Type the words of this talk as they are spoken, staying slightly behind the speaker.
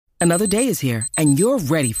Another day is here, and you're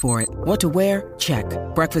ready for it. What to wear? Check.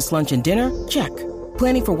 Breakfast, lunch, and dinner? Check.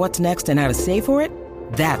 Planning for what's next and how to save for it?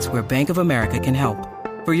 That's where Bank of America can help.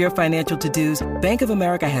 For your financial to-dos, Bank of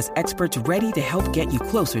America has experts ready to help get you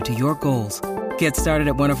closer to your goals. Get started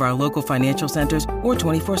at one of our local financial centers or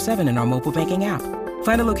 24/7 in our mobile banking app.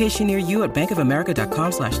 Find a location near you at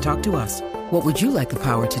bankofamerica.com/talktous. What would you like the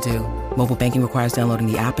power to do? Mobile banking requires downloading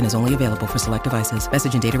the app and is only available for select devices.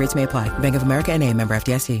 Message and data rates may apply. Bank of America N.A., member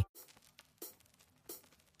FDIC.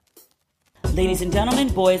 Ladies and gentlemen,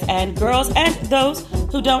 boys and girls, and those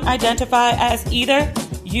who don't identify as either,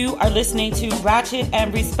 you are listening to Ratchet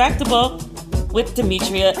and Respectable with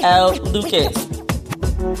Demetria L. Lucas.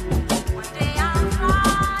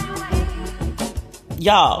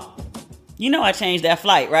 Y'all, you know I changed that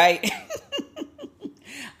flight, right?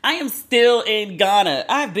 I am still in Ghana.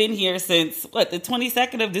 I've been here since, the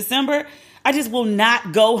 22nd of December? I just will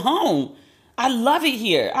not go home. I love it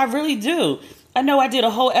here. I really do. I know I did a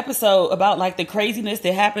whole episode about the craziness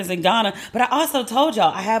that happens in Ghana, but I also told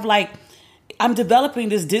y'all I'm developing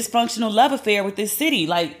this dysfunctional love affair with this city.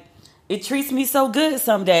 It treats me so good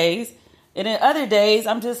some days, and then other days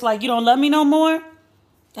I'm just you don't love me no more?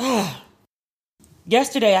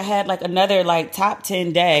 Yesterday I had another top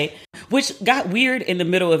 10 day, which got weird in the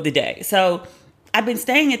middle of the day. So I've been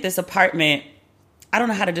staying at this apartment. I don't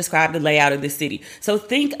know how to describe the layout of the city. So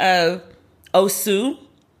think of Osu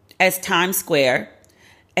as Times Square,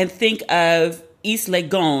 and think of East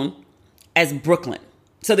Legon as Brooklyn.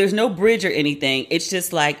 So there's no bridge or anything. It's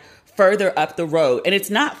just further up the road, and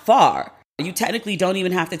it's not far. You technically don't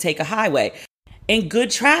even have to take a highway. In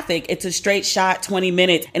good traffic, it's a straight shot, 20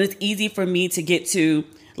 minutes, and it's easy for me to get to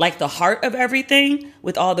the heart of everything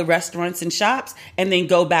with all the restaurants and shops, and then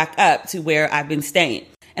go back up to where I've been staying.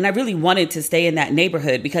 And I really wanted to stay in that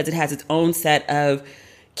neighborhood because it has its own set of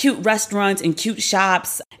cute restaurants and cute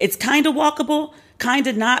shops. It's kind of walkable, kind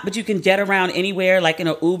of not, but you can get around anywhere, in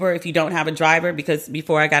an Uber if you don't have a driver, because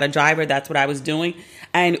before I got a driver, that's what I was doing.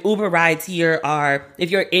 And Uber rides here are, if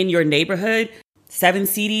you're in your neighborhood, 7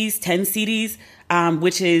 cedis, 10 cedis,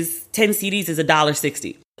 which is 10 cedis is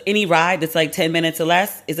 $1.60. Any ride that's 10 minutes or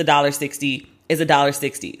less is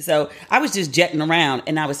 $1.60. So I was just jetting around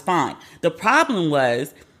and I was fine. The problem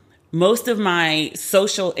was most of my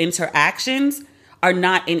social interactions are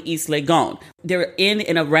not in East Legon. They're in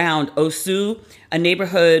and around Osu, a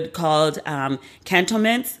neighborhood called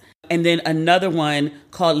Cantonments, and then another one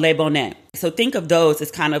called Le Bonnet. So think of those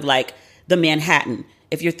as kind of the Manhattan,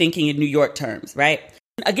 if you're thinking in New York terms, right?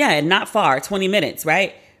 Again, not far, 20 minutes,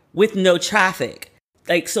 right? With no traffic.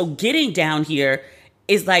 So getting down here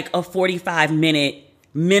is a 45-minute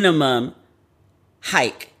minimum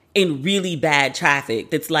hike in really bad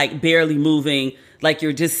traffic that's barely moving,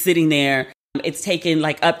 you're just sitting there. It's taken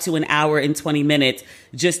up to an hour and 20 minutes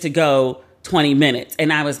just to go 20 minutes.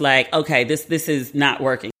 And I was okay, this is not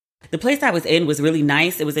working. The place I was in was really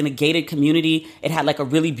nice. It was in a gated community. It had a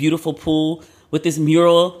really beautiful pool with this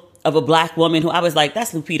mural of a Black woman who I was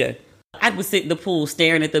that's Lupita. I would sit in the pool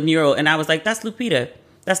staring at the mural and I was that's Lupita.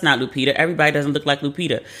 That's not Lupita. Everybody doesn't look like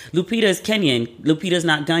Lupita. Lupita is Kenyan. Lupita's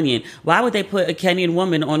not Ghanaian. Why would they put a Kenyan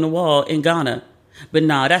woman on the wall in Ghana? But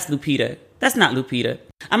nah, that's Lupita. That's not Lupita.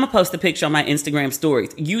 I'm going to post a picture on my Instagram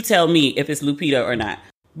stories. You tell me if it's Lupita or not.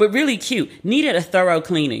 But really cute. Needed a thorough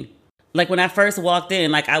cleaning. When I first walked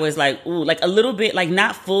in, I was ooh, a little bit,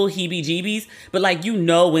 not full heebie-jeebies, but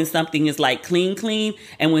when something is clean,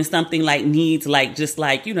 and when something needs just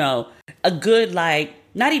a good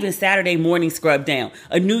not even Saturday morning scrub down,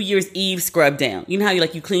 a New Year's Eve scrub down. You know how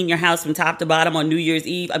you clean your house from top to bottom on New Year's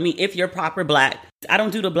Eve? I mean, if you're proper Black, I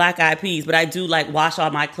don't do the black eyed peas, but I do wash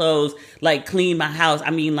all my clothes, clean my house.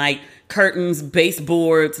 I mean, curtains,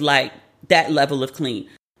 baseboards, that level of clean.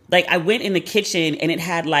 I went in the kitchen and it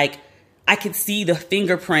had I could see the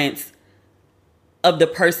fingerprints of the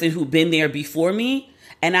person who'd been there before me.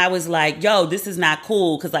 And I was yo, this is not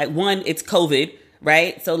cool. Cause one, it's COVID,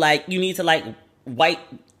 right? So you need to wipe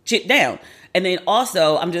shit down. And then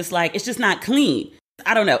also I'm just it's just not clean.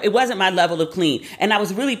 I don't know. It wasn't my level of clean. And I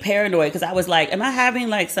was really paranoid because I was am I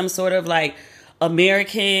having some sort of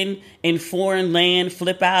American in foreign land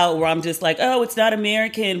flip out where I'm just oh, it's not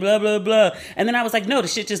American, blah, blah, blah. And then I was no, the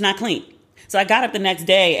shit just not clean. So I got up the next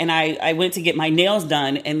day and I went to get my nails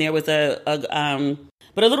done, and there was a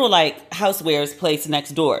little housewares place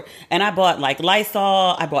next door. And I bought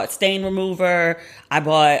Lysol, I bought stain remover, I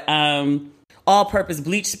bought all-purpose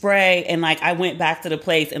bleach spray, and I went back to the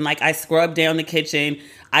place and I scrubbed down the kitchen.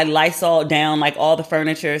 I Lysol down all the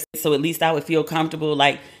furniture so at least I would feel comfortable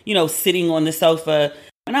sitting on the sofa.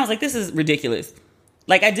 And I was this is ridiculous.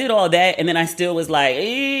 I did all that and then I still was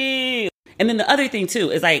ew. And then the other thing too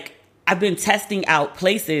is like, I've been testing out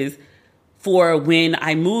places for when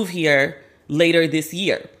I move here later this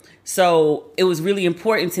year. So it was really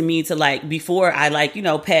important to me to like, before I like,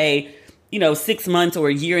 pay, 6 months or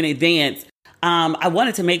a year in advance, I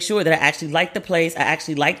wanted to make sure that I actually liked the place. I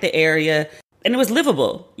actually liked the area. And it was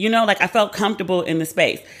livable, like I felt comfortable in the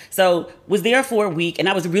space. So was there for a week, and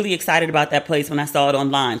I was really excited about that place when I saw it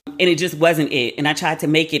online. And it just wasn't it. And I tried to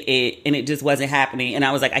make it, and it just wasn't happening. And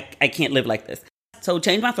I was like, I can't live like this. So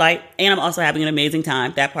changed my flight, and I'm also having an amazing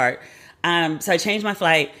time, that part. So I changed my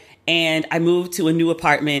flight, and I moved to a new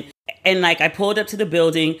apartment. And like I pulled up to the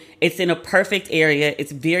building. It's in a perfect area.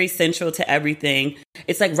 It's very central to everything.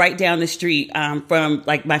 It's like right down the street from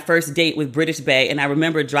like my first date with British Bay. And I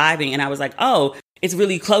remember driving and I was like, oh, it's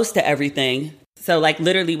really close to everything. So like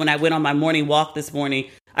literally when I went on my morning walk this morning,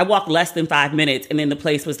 I walked less than 5 minutes and then the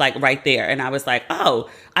place was like right there. And I was like, oh,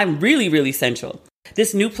 I'm really, really central.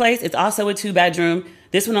 This new place, it's also a 2-bedroom.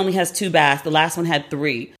 This one only has 2 baths. The last one had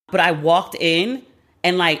 3. But I walked in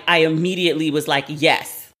and like I immediately was like,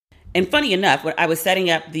 yes. And funny enough, when I was setting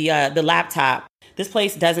up the laptop, this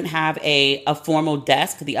place doesn't have a formal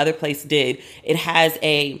desk. The other place did. It has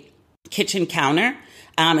a kitchen counter.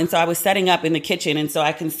 And so I was setting up in the kitchen. And so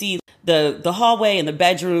I can see the hallway and the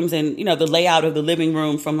bedrooms and, the layout of the living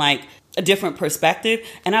room from like a different perspective.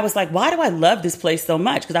 And I was like, why do I love this place so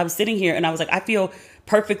much? Because I was sitting here and I was like, I feel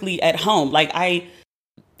perfectly at home. Like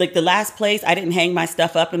the last place, I didn't hang my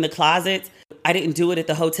stuff up in the closet. I didn't do it at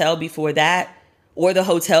the hotel before that. Or the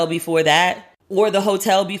hotel before that, or the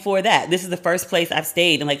hotel before that. This is the first place I've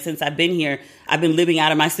stayed. And like, since I've been here, I've been living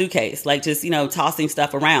out of my suitcase, like just, tossing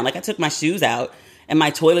stuff around. Like I took my shoes out and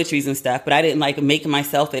my toiletries and stuff, but I didn't like make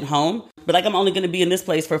myself at home. But like, I'm only going to be in this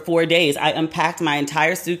place for 4 days. I unpacked my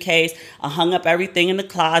entire suitcase. I hung up everything in the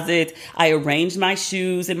closet. I arranged my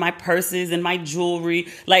shoes and my purses and my jewelry,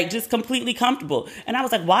 like just completely comfortable. And I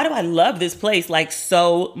was like, why do I love this place like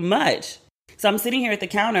so much? So I'm sitting here at the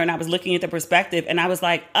counter and I was looking at the perspective and I was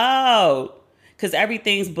like, oh, because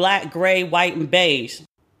everything's black, gray, white, and beige.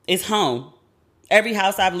 It's home. Every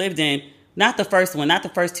house I've lived in, not the first one, not the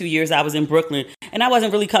first 2 years I was in Brooklyn. And I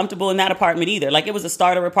wasn't really comfortable in that apartment either. Like it was a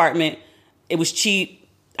starter apartment. It was cheap.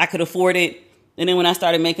 I could afford it. And then when I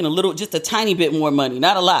started making just a tiny bit more money,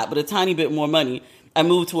 not a lot, but a tiny bit more money, I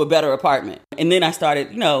moved to a better apartment. And then I started,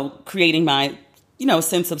 creating my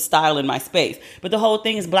sense of style in my space. But the whole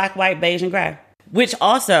thing is black, white, beige, and gray. Which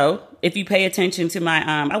also, if you pay attention to my,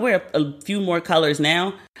 I wear a few more colors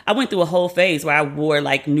now. I went through a whole phase where I wore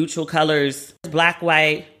like neutral colors, black,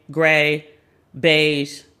 white, gray,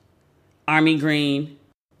 beige, army green.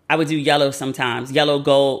 I would do yellow sometimes, yellow,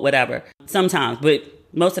 gold, whatever. Sometimes, but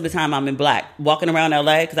most of the time I'm in black. Walking around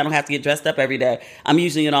LA, because I don't have to get dressed up every day, I'm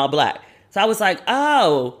usually in all black. So I was like,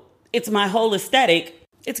 oh, it's my whole aesthetic.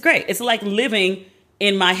 It's great. It's like living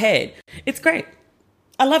in my head. It's great.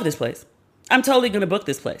 I love this place. I'm totally going to book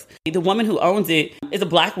this place. The woman who owns it is a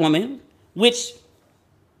black woman, which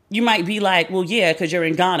you might be like, well, yeah, because you're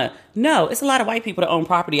in Ghana. No, it's a lot of white people that own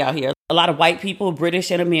property out here. A lot of white people,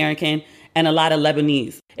 British and American, and a lot of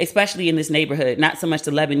Lebanese, especially in this neighborhood. Not so much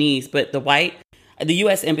the Lebanese, but the white. The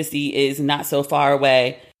U.S. Embassy is not so far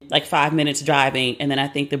away, like 5 minutes driving. And then I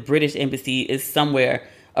think the British Embassy is somewhere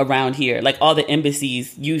around here. Like all the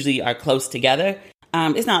embassies usually are close together.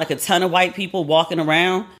 It's not like a ton of white people walking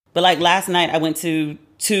around. But like last night, I went to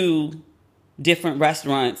 2 different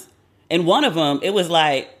restaurants. And one of them, it was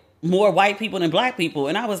like more white people than black people.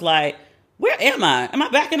 And I was like, where am I? Am I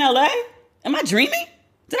back in LA? Am I dreaming?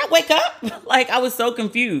 Did I wake up? Like I was so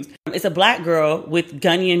confused. It's a black girl with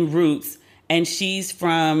Ghanaian roots. And she's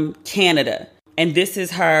from Canada. And this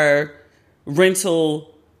is her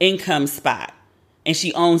rental income spot. And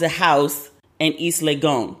she owns a house in East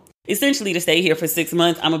Legon. Essentially, to stay here for 6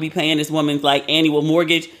 months, I'm going to be paying this woman's like annual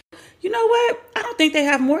mortgage. You know what? I don't think they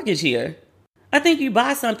have mortgage here. I think you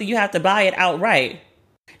buy something, you have to buy it outright.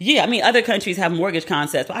 Yeah, I mean, other countries have mortgage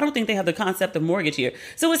concepts, but I don't think they have the concept of mortgage here.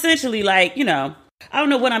 So essentially, like, I don't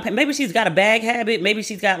know what I'm paying. Maybe she's got a bag habit. Maybe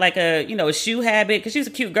she's got like a shoe habit because she's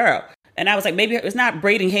a cute girl. And I was like, maybe it's not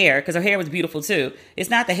braiding hair because her hair was beautiful too. It's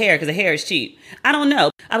not the hair because the hair is cheap. I don't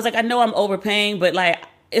know. I was like, I know I'm overpaying, but like,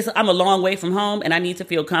 I'm a long way from home and I need to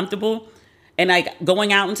feel comfortable. And like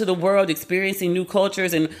going out into the world, experiencing new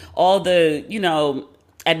cultures and all the,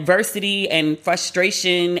 adversity and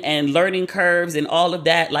frustration and learning curves and all of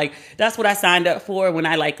that. Like, that's what I signed up for when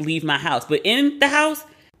I like leave my house. But in the house,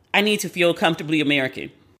 I need to feel comfortably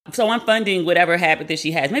American. So I'm funding whatever habit that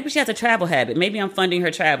she has. Maybe she has a travel habit. Maybe I'm funding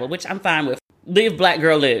her travel, which I'm fine with. Live, black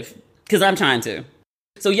girl, live. Because I'm trying to.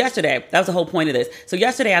 So yesterday, that was the whole point of this. So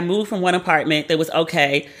yesterday I moved from one apartment that was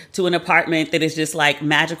okay to an apartment that is just like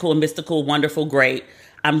magical, mystical, wonderful, great.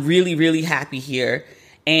 I'm really, really happy here.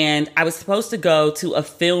 And I was supposed to go to a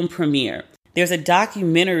film premiere. There's a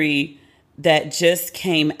documentary that just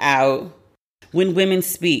came out, When Women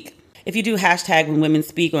Speak. If you do hashtag When Women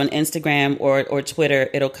Speak on Instagram or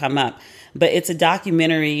Twitter, it'll come up. But it's a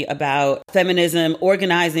documentary about feminism,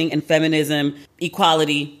 organizing and feminism,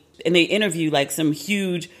 equality. And they interview like some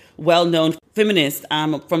huge, well-known feminists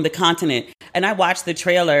from the continent. And I watched the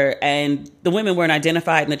trailer and the women weren't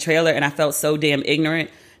identified in the trailer. And I felt so damn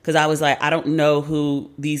ignorant because I was like, I don't know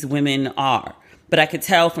who these women are. But I could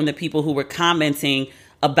tell from the people who were commenting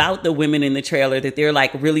about the women in the trailer that they're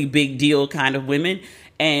like really big deal kind of women.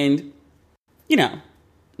 And, you know,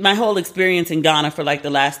 my whole experience in Ghana for like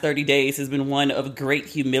the last 30 days has been one of great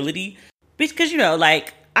humility. Because, you know,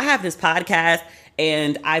 like I have this podcast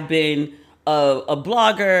and I've been a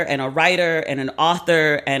blogger and a writer and an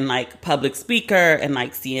author and like public speaker and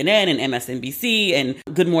like CNN and MSNBC and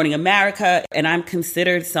Good Morning America. And I'm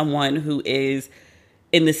considered someone who is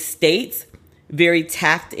in the States very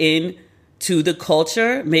tapped in to the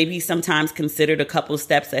culture, maybe sometimes considered a couple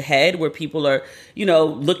steps ahead where people are, you know,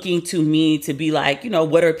 looking to me to be like, you know,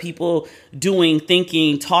 what are people doing,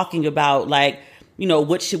 thinking, talking about, like, you know,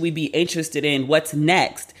 what should we be interested in? What's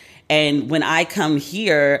next? And when I come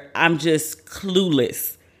here, I'm just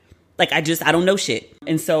clueless. Like, I don't know shit.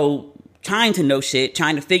 And so trying to know shit,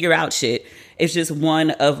 trying to figure out shit is just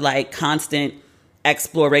one of like constant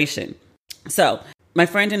exploration. So my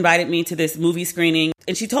friend invited me to this movie screening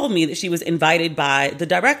and she told me that she was invited by the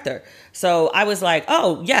director. So I was like,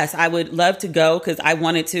 oh, yes, I would love to go because I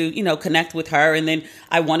wanted to, you know, connect with her. And then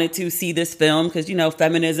I wanted to see this film because, you know,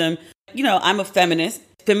 feminism, you know, I'm a feminist,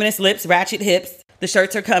 feminist lips, ratchet hips. The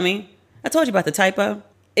shirts are coming. I told you about the typo.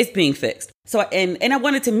 It's being fixed. So, and I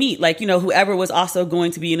wanted to meet like, you know, whoever was also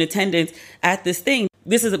going to be in attendance at this thing.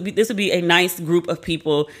 This would be a nice group of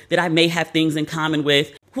people that I may have things in common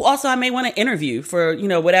with, who also I may want to interview for, you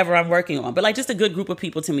know, whatever I'm working on, but like just a good group of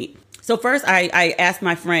people to meet. So first I asked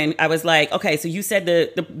my friend, I was like, okay, so you said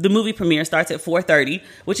the movie premiere starts at 4:30,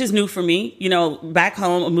 which is new for me. You know, back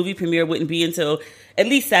home, a movie premiere wouldn't be until at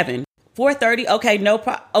least 7. 4:30.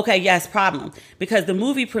 Okay, okay, yes, problem. Because the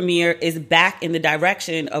movie premiere is back in the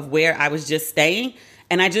direction of where I was just staying.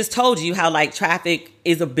 And I just told you how like traffic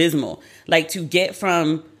is abysmal. Like to get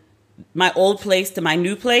from my old place to my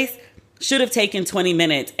new place should have taken 20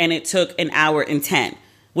 minutes and it took an hour and 10,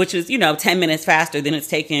 which is, you know, 10 minutes faster than it's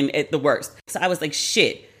taken at the worst. So I was like,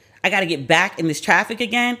 shit, I got to get back in this traffic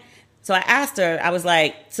again. So I asked her, I was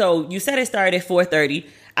like, so you said it started at 4:30.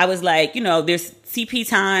 I was like, you know, there's CP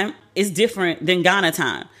time is different than Ghana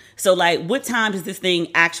time. So like, what time does this thing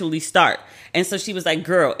actually start? And so she was like,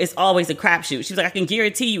 girl, it's always a crapshoot. She was like, I can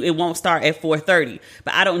guarantee you it won't start at 4:30,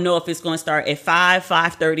 but I don't know if it's going to start at 5,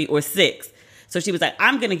 5:30 or 6. So she was like,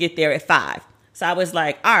 I'm going to get there at 5. So I was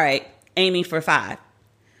like, all right, aiming for 5.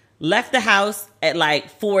 Left the house at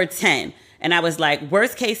like 4:10. And I was like,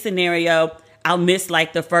 worst case scenario, I'll miss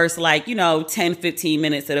like the first like, you know, 10, 15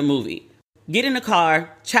 minutes of the movie. Get in the car.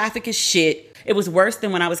 Traffic is shit. It was worse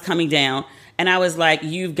than when I was coming down. And I was like,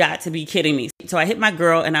 you've got to be kidding me. So I hit my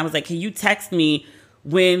girl and I was like, can you text me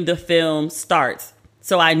when the film starts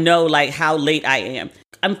so I know like how late I am?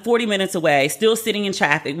 I'm 40 minutes away, still sitting in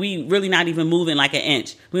traffic. We really not even moving like an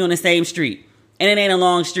inch. We on the same street and it ain't a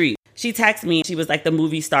long street. She texted me. She was like, the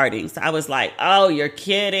movie's starting. So I was like, oh, you're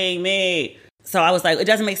kidding me. So I was like, it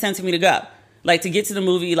doesn't make sense for me to go. Like to get to the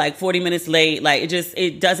movie like 40 minutes late, like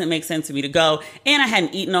it doesn't make sense for me to go. And I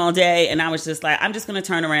hadn't eaten all day and I was just like, I'm just going to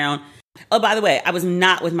turn around. Oh, by the way, I was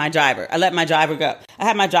not with my driver. I let my driver go. I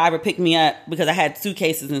had my driver pick me up because I had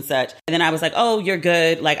suitcases and such. And then I was like, oh, you're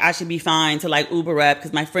good. Like I should be fine to like Uber up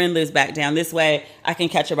because my friend lives back down this way. I can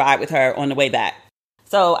catch a ride with her on the way back.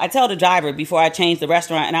 So I tell the driver before I change the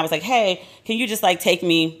restaurant and I was like, hey, can you just like take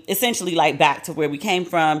me essentially like back to where we came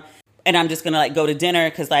from? And I'm just going to like go to dinner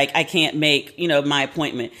because like I can't make, you know, my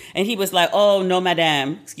appointment. And he was like, oh, no,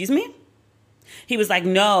 madame. Excuse me? He was like,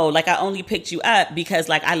 no, like I only picked you up because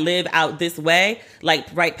like I live out this way, like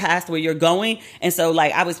right past where you're going. And so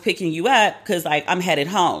like I was picking you up because like I'm headed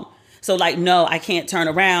home. So like, no, I can't turn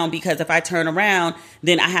around because if I turn around,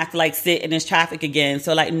 then I have to like sit in this traffic again.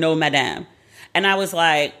 So like, no, madame. And I was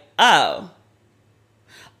like, oh,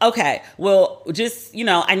 okay, well, just, you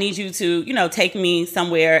know, I need you to, you know, take me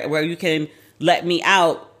somewhere where you can let me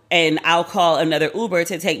out and I'll call another Uber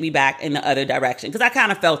to take me back in the other direction. Because I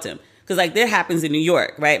kind of felt him. Because like that happens in New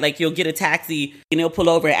York, right? Like you'll get a taxi and they'll pull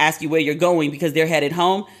over and ask you where you're going because they're headed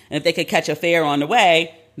home. And if they could catch a fare on the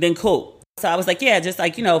way, then cool. So I was like, yeah, just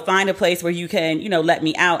like, find a place where you can, let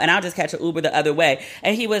me out and I'll just catch an Uber the other way.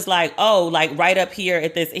 And he was like, oh, like right up here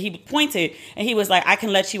at this. He pointed and he was like, I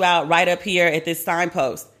can let you out right up here at this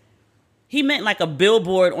signpost. He meant like a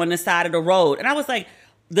billboard on the side of the road. And I was like,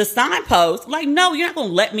 the signpost? Like, no, you're not going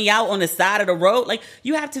to let me out on the side of the road. Like,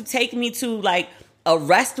 you have to take me to like a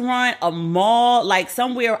restaurant, a mall, like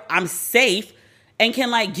somewhere I'm safe and can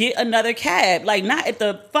like get another cab. Like, not at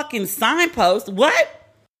the fucking signpost. What?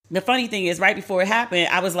 The funny thing is, right before it happened,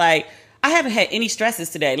 I was like, I haven't had any stresses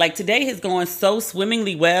today. Like, today has gone so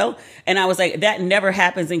swimmingly well. And I was like, that never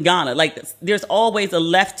happens in Ghana. Like, there's always a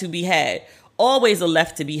left to be had. Always a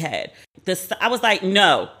left to be had. I was like,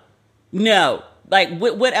 no. Like,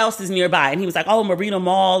 what else is nearby? And he was like, oh, Marina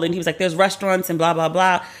Mall. And he was like, there's restaurants and blah, blah,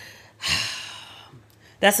 blah.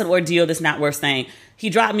 That's an ordeal that's not worth saying. He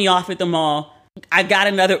dropped me off at the mall. I got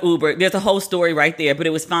another Uber. There's a whole story right there, but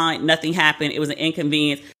it was fine. Nothing happened. It was an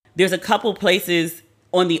inconvenience. There's a couple places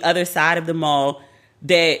on the other side of the mall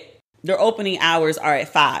that their opening hours are at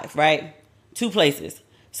 5, right? 2 places.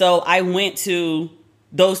 So I went to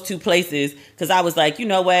those 2 places because I was like, you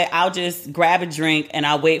know what? I'll just grab a drink and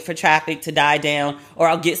I'll wait for traffic to die down, or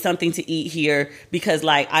I'll get something to eat here because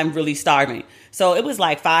like I'm really starving. So it was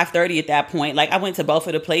like 5:30 at that point. Like I went to both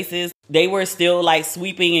of the places. They were still like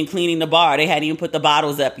sweeping and cleaning the bar. They hadn't even put the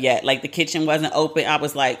bottles up yet. Like the kitchen wasn't open. I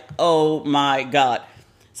was like, oh my God.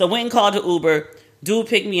 So went and called the Uber. Dude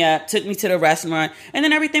picked me up, took me to the restaurant, and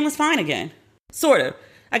then everything was fine again. Sort of.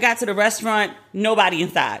 I got to the restaurant, nobody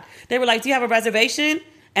inside. They were like, do you have a reservation?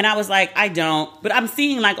 And I was like, I don't. But I'm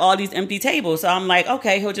seeing like all these empty tables. So I'm like,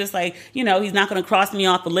 okay, he'll just like, he's not going to cross me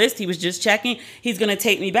off the list. He was just checking. He's going to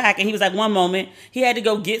take me back. And he was like, one moment, he had to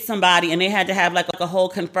go get somebody and they had to have like a whole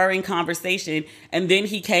conferring conversation. And then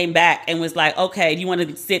he came back and was like, okay, do you want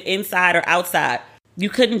to sit inside or outside? You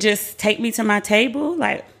couldn't just take me to my table?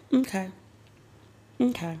 Like, okay.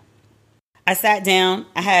 I sat down.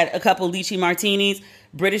 I had a couple lychee martinis.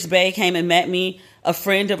 British Bay came and met me. A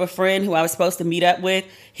friend of a friend who I was supposed to meet up with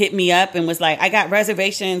hit me up and was like, I got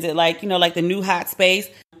reservations at like the new hot space.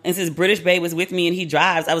 And since British Bay was with me and he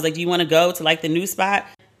drives, I was like, do you want to go to like the new spot?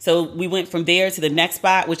 So we went from there to the next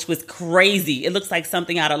spot, which was crazy. It looks like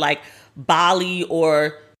something out of like Bali,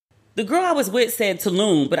 or the girl I was with said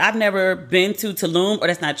Tulum, but I've never been to Tulum, or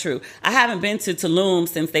that's not true. I haven't been to Tulum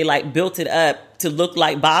since they like built it up to look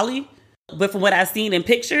like Bali. But from what I've seen in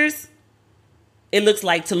pictures, it looks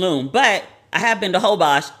like Tulum. But I have been to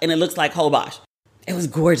Hobosh and it looks like Hobosh. It was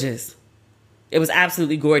gorgeous. It was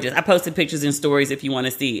absolutely gorgeous. I posted pictures and stories if you want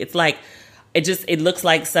to see. It's like, it looks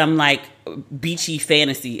like some like beachy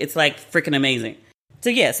fantasy. It's like freaking amazing. So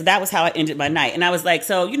yeah, so that was how I ended my night. And I was like,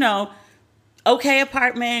 so, okay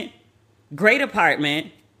apartment, great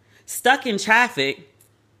apartment, stuck in traffic,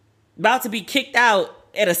 about to be kicked out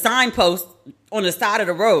at a signpost on the side of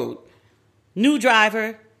the road. New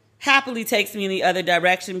driver happily takes me in the other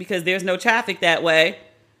direction because there's no traffic that way.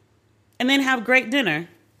 And then have great dinner.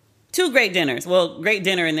 2 great dinners. Well, great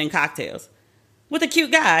dinner and then cocktails. With a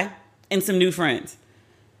cute guy and some new friends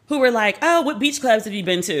who were like, oh, what beach clubs have you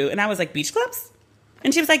been to? And I was like, beach clubs?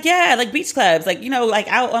 And she was like, yeah, like beach clubs. Like, like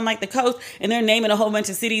out on like the coast. And they're naming a whole bunch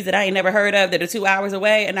of cities that I ain't never heard of that are 2 hours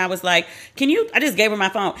away. And I was like, I just gave her my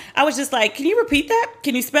phone. I was just like, can you repeat that?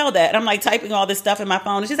 Can you spell that? And I'm like typing all this stuff in my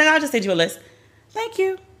phone. And she's like, I'll just send you a list. Thank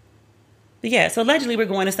you. But yeah, so allegedly we're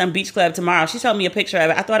going to some beach club tomorrow. She showed me a picture of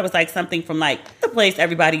it. I thought it was like something from like the place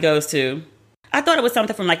everybody goes to. I thought it was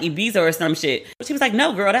something from like Ibiza or some shit. She was like,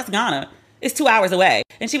 no, girl, that's Ghana. It's 2 hours away.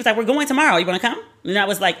 And she was like, we're going tomorrow. You want to come? And I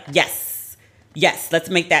was like, yes, let's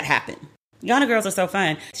make that happen. Ghana girls are so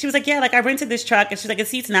fun. She was like, yeah, like I rented this truck. And she's like, it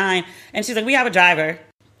seats 9. And she's like, we have a driver.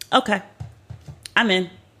 Okay, I'm in.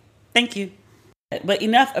 Thank you. But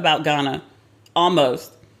enough about Ghana.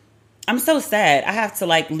 Almost. I'm so sad. I have to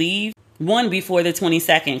like leave. One before the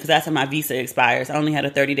 22nd, because that's when my visa expires. I only had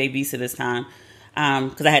a 30-day visa this time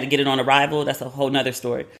because I had to get it on arrival. That's a whole nother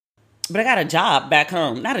story. But I got a job back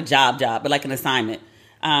home. Not a job, but like an assignment,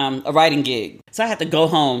 a writing gig. So I had to go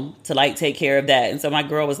home to like take care of that. And so my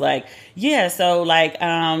girl was like, yeah, so like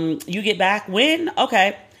you get back when?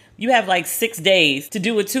 Okay. You have like 6 days to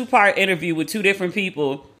do a 2-part interview with 2 different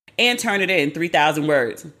people and turn it in 3,000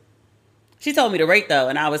 words. She told me the rate though,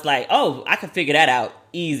 and I was like, oh, I can figure that out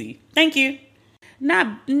easy. Thank you.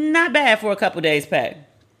 Not bad for a couple days pay.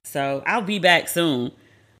 So I'll be back soon.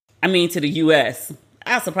 I mean, to the U.S.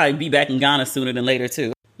 I'll also probably be back in Ghana sooner than later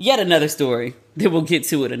too. Yet another story that we'll get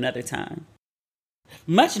to it another time.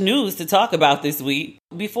 Much news to talk about this week.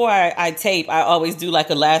 Before I tape, I always do like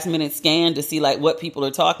a last minute scan to see like what people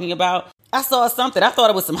are talking about. I saw something. I thought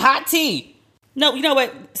it was some hot tea. No, you know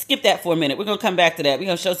what? Skip that for a minute. We're going to come back to that. We're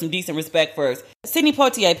going to show some decent respect first. Sidney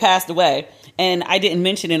Poitier passed away, and I didn't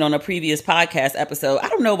mention it on a previous podcast episode. I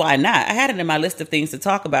don't know why not. I had it in my list of things to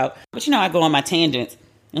talk about. But I go on my tangents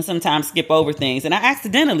and sometimes skip over things. And I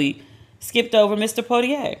accidentally skipped over Mr.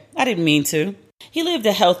 Poitier. I didn't mean to. He lived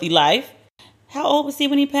a healthy life. How old was he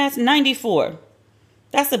when he passed? 94.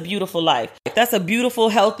 That's a beautiful life. That's a beautiful,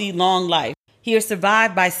 healthy, long life. He is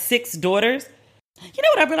survived by 6 daughters. You know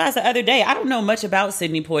what I realized the other day? I don't know much about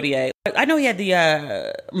Sidney Poitier. I know he had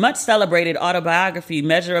the much celebrated autobiography,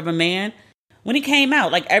 Measure of a Man. When he came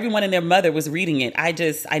out, like everyone and their mother was reading it.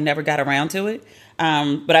 I never got around to it.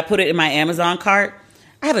 But I put it in my Amazon cart.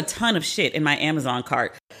 I have a ton of shit in my Amazon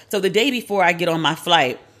cart. So the day before I get on my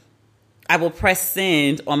flight, I will press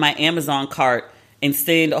send on my Amazon cart and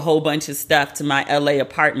send a whole bunch of stuff to my LA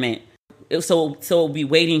apartment. So it'll be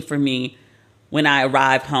waiting for me when I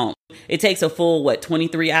arrive home. It takes a full,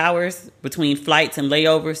 23 hours between flights and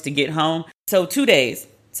layovers to get home. So 2 days.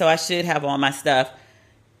 So I should have all my stuff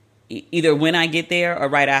either when I get there or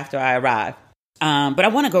right after I arrive. But I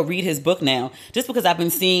want to go read his book now, just because I've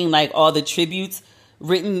been seeing like all the tributes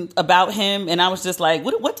written about him. And I was just like,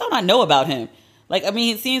 what don't I know about him?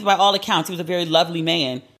 It seems by all accounts, he was a very lovely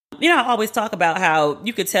man. I always talk about how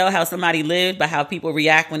you could tell how somebody lived by how people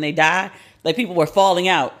react when they die. Like people were falling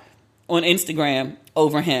out on Instagram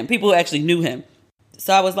over him, people who actually knew him.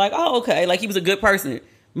 So I was like, oh, okay. Like he was a good person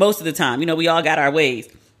most of the time. We all got our ways.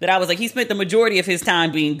 But I was like, he spent the majority of his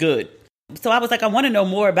time being good. So I was like, I want to know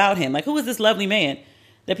more about him. Like, who is this lovely man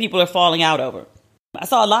that people are falling out over? I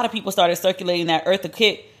saw a lot of people started circulating that Eartha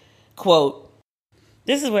Kitt quote.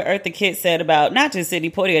 This is what Eartha Kitt said about not just Sidney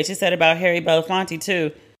Poitier. She said about Harry Belafonte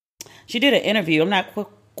too. She did an interview. I'm not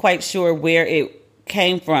quite sure where it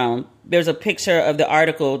came from. There's a picture of the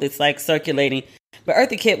article that's like circulating. But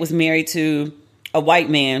Eartha Kitt was married to a white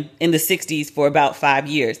man in the 60s for about 5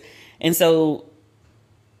 years. And so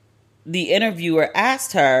the interviewer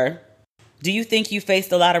asked her, do you think you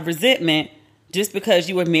faced a lot of resentment just because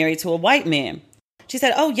you were married to a white man? She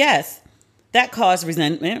said, oh, yes, that caused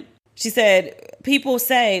resentment. She said, people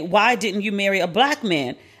say, why didn't you marry a black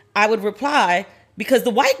man? I would reply, because the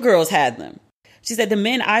white girls had them. She said, the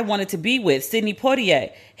men I wanted to be with, Sidney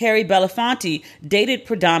Poitier, Harry Belafonte, dated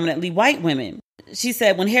predominantly white women. She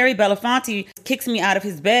said, when Harry Belafonte kicks me out of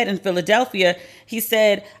his bed in Philadelphia, he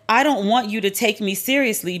said, I don't want you to take me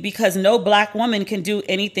seriously because no black woman can do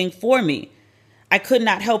anything for me. I could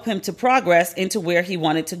not help him to progress into where he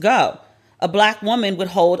wanted to go. A black woman would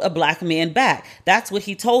hold a black man back. That's what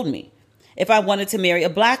he told me. If I wanted to marry a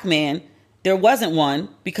black man, there wasn't one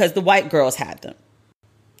because the white girls had them.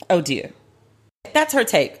 Oh, dear. That's her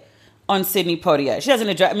take on Sidney Poitier. She doesn't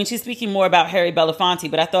address, she's speaking more about Harry Belafonte,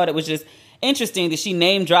 but I thought it was just interesting that she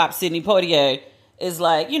name dropped Sidney Poitier. Is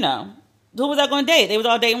like, who was I going to date? They was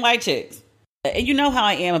all dating white chicks. And you know how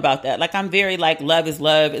I am about that. Like, I'm very like, love is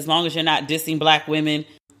love. As long as you're not dissing black women,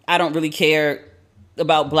 I don't really care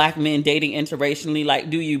about black men dating interracially. Like,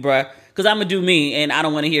 do you, bruh? Because I'm going to do me, and I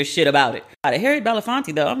don't want to hear shit about it. Harry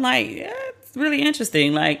Belafonte, though, I'm like, yeah, it's really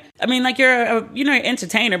interesting. Like, you're an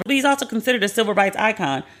entertainer, but he's also considered a civil rights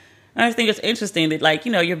icon. And I just think it's interesting that, like,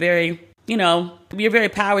 you're very, you're very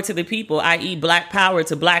power to the people, i.e. black power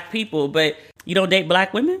to black people, but you don't date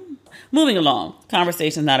black women? Moving along.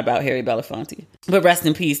 Conversation's not about Harry Belafonte. But rest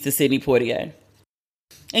in peace to Sidney Poitier.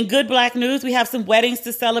 In good black news, we have some weddings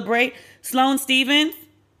to celebrate. Sloane Stephens,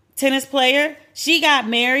 tennis player, she got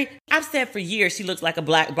married. I've said for years she looks like a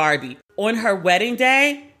black Barbie. On her wedding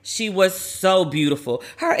day, she was so beautiful.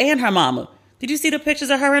 Her and her mama. Did you see the pictures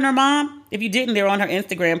of her and her mom? If you didn't, they're on her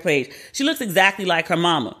Instagram page. She looks exactly like her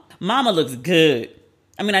mama. Mama looks good.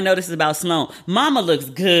 I know this is about Sloane. Mama looks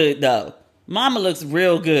good, though. Mama looks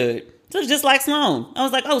real good. So it's just like Sloane. I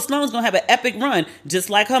was like, oh, Sloane's going to have an epic run, just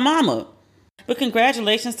like her mama. But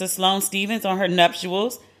congratulations to Sloane Stephens on her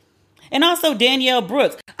nuptials. And also Danielle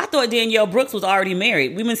Brooks. I thought Danielle Brooks was already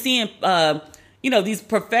married. We've been seeing, these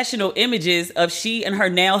professional images of she and her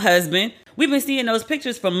now husband. We've been seeing those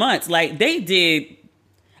pictures for months. Like, they did,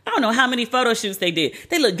 I don't know how many photo shoots they did.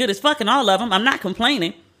 They look good as fucking all of them. I'm not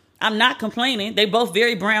complaining. They both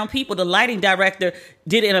very brown people. The lighting director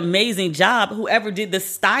did an amazing job. Whoever did the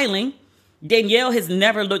styling, Danielle has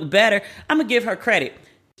never looked better. I'm going to give her credit.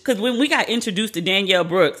 Because when we got introduced to Danielle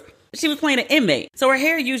Brooks, she was playing an inmate. So her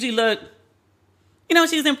hair usually looked,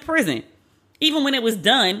 she was in prison. Even when it was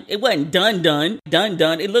done, it wasn't done.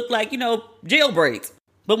 It looked like, jail braids.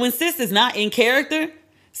 But when sis is not in character,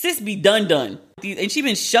 sis be done. And she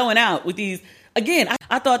been showing out with these Again,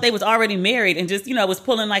 I thought they was already married and just, was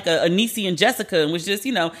pulling like a Niecy and Jessica and was just,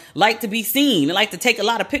 like to be seen and like to take a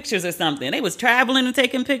lot of pictures or something. They was traveling and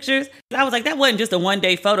taking pictures. I was like, that wasn't just a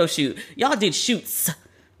one-day photo shoot. Y'all did shoots.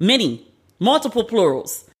 Many. Multiple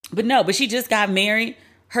plurals. But she just got married.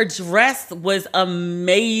 Her dress was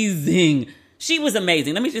amazing. She was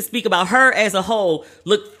amazing. Let me just speak about her as a whole.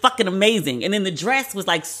 Looked fucking amazing. And then the dress was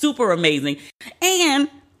like super amazing. And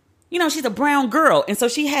she's a brown girl. And so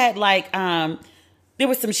she had like, there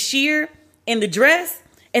was some sheer in the dress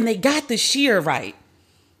and they got the sheer right.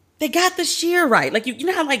 Like, you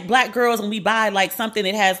know how like black girls, when we buy like something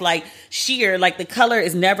that has like sheer, like the color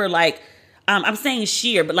is never like, I'm saying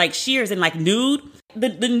sheer, but like sheer is in like nude.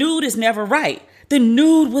 The nude is never right. The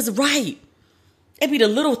nude was right. It'd be the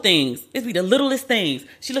little things. It'd be the littlest things.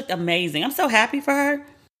 She looked amazing. I'm so happy for her.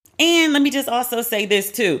 And let me just also say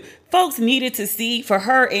this too. Folks needed to see, for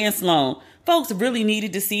her and Sloan, folks really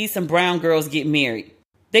needed to see some brown girls get married.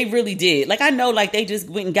 They really did. Like, I know like they just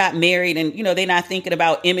went and got married and, they're not thinking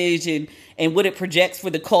about image and what it projects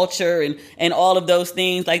for the culture and all of those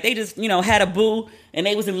things. Like they just, had a boo and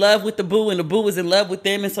they was in love with the boo and the boo was in love with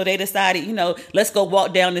them. And so they decided, let's go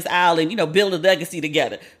walk down this aisle and, build a legacy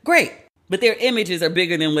together. Great. But their images are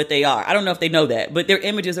bigger than what they are. I don't know if they know that, but their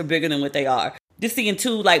images are bigger than what they are. Just seeing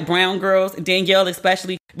two like brown girls, Danielle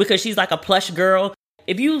especially, because she's like a plush girl.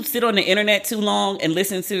 If you sit on the internet too long and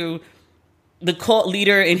listen to the cult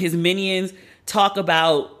leader and his minions talk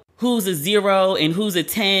about who's a 0 and who's a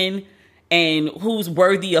 10 and who's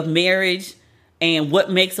worthy of marriage and what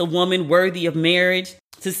makes a woman worthy of marriage,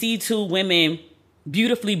 to see two women,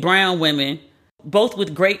 beautifully brown women, both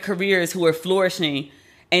with great careers who are flourishing,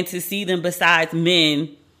 and to see them besides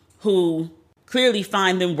men who clearly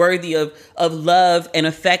find them worthy of love and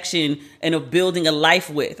affection and of building a life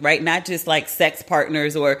with, right? Not just like sex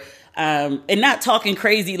partners or, and not talking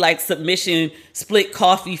crazy like submission, split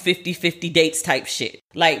coffee, 50-50 dates type shit.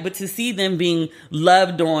 Like, but to see them being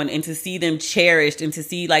loved on and to see them cherished and to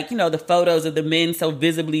see like, the photos of the men so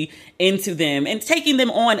visibly into them and taking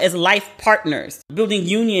them on as life partners, building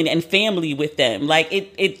union and family with them. Like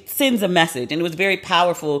it sends a message, and it was very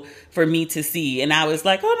powerful for me to see. And I was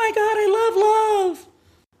like, oh my God, I love love.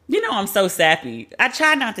 I'm so sappy. I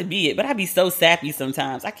try not to be it, but I be so sappy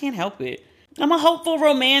sometimes. I can't help it. I'm a hopeful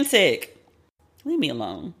romantic. Leave me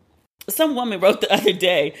alone. Some woman wrote the other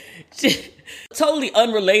day, totally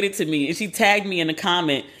unrelated to me, and she tagged me in a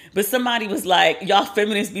comment, but somebody was like, y'all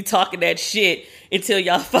feminists be talking that shit until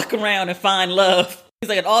y'all fuck around and find love. It's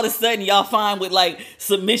like, all of a sudden y'all find with like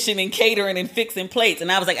submission and catering and fixing plates.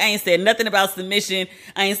 And I was like, I ain't said nothing about submission.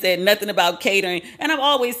 I ain't said nothing about catering. And I've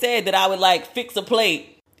always said that I would like fix a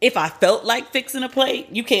plate if I felt like fixing a plate.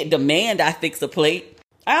 You can't demand I fix a plate.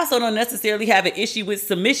 I also don't necessarily have an issue with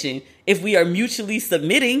submission if we are mutually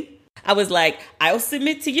submitting. I was like, I'll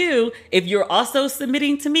submit to you if you're also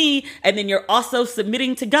submitting to me, and then you're also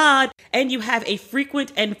submitting to God, and you have a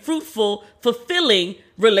frequent and fruitful, fulfilling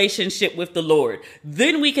relationship with the Lord.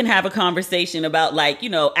 Then we can have a conversation about like,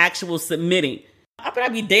 actual submitting.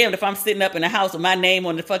 I'd be damned if I'm sitting up in a house with my name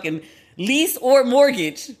on the fucking lease or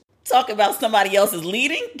mortgage, talking about somebody else's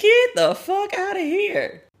leading. Get the fuck out of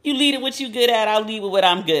here. You lead with what you good at, I'll lead with what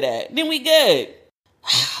I'm good at. Then we good.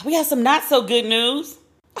 We have some not so good news.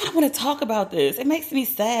 I don't want to talk about this. It makes me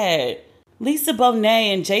sad. Lisa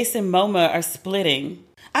Bonet and Jason Momoa are splitting.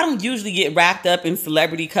 I don't usually get wrapped up in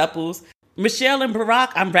celebrity couples. Michelle and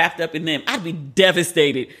Barack, I'm wrapped up in them. I'd be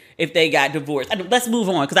devastated if they got divorced. Let's move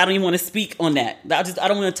on, because I don't even want to speak on that. I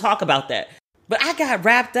don't want to talk about that. But I got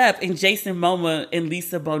wrapped up in Jason Momoa and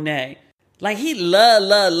Lisa Bonet. Like, he love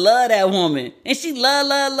that woman. And she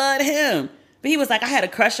loved him. But he was like, I had a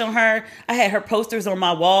crush on her. I had her posters on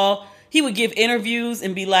my wall. He would give interviews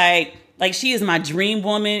and be like, she is my dream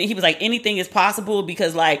woman. He was like, anything is possible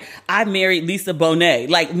because, like, I married Lisa Bonet.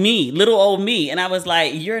 Like, me, little old me. And I was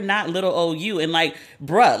like, you're not little old you. And, like,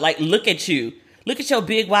 bruh, like, look at you. Look at your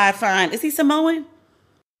big, wide, fine. Is he Samoan?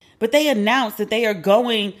 But they announced that they are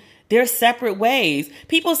going their separate ways.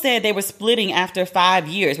 People said they were splitting after 5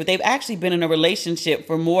 years, but they've actually been in a relationship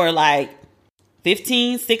for more like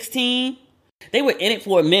 15, 16. They were in it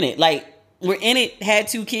for a minute. Like, were in it, had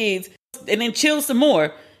 2 kids, and then chilled some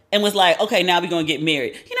more and was like, okay, now we're going to get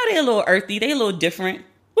married. They're a little earthy. They're a little different,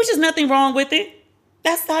 which is nothing wrong with it.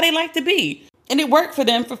 That's how they like to be. And it worked for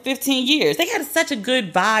them for 15 years. They had such a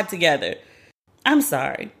good vibe together. I'm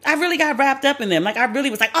sorry. I really got wrapped up in them. Like, I really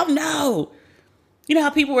was like, oh no. You know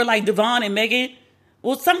how people were like Devon and Megan?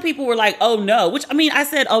 Well, some people were like, oh no, which, I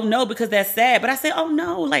said, oh no, because that's sad. But I said, oh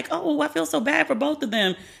no, like, oh, I feel so bad for both of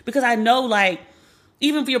them, because I know, like,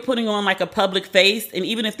 even if you're putting on like a public face, and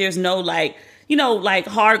even if there's no like, like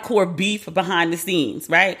hardcore beef behind the scenes,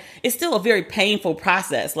 right? It's still a very painful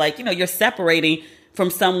process. Like, you're separating from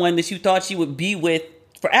someone that you thought you would be with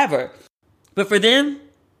forever. But for them,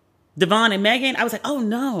 Devon and Megan, I was like, oh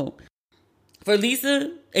no. For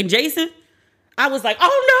Lisa and Jason, I was like,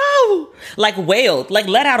 oh no. Like wailed, like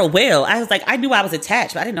let out a wail. I was like, I knew I was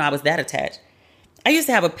attached, but I didn't know I was that attached. I used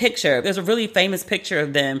to have a picture. There's a really famous picture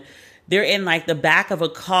of them. They're in like the back of a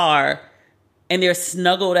car and they're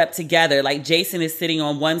snuggled up together. Like Jason is sitting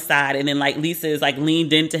on one side and then like Lisa is like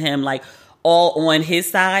leaned into him, like all on his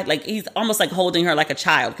side. Like he's almost like holding her like a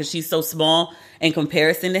child because she's so small in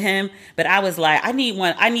comparison to him. But I was like, I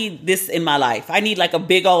need this in my life. I need like a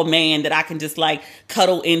big old man that I can just like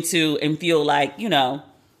cuddle into and feel like,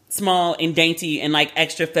 small and dainty and like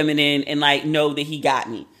extra feminine and like know that he got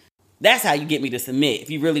me. That's how you get me to submit. If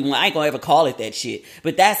you really want, I ain't gonna ever call it that shit.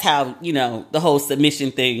 But that's how, the whole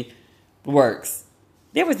submission thing works.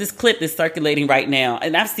 There was this clip that's circulating right now,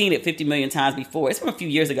 and I've seen it 50 million times before. It's from a few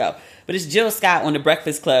years ago, but it's Jill Scott on The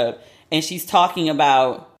Breakfast Club, and she's talking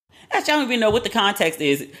about, actually I don't even know what the context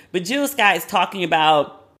is, but Jill Scott is talking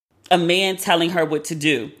about a man telling her what to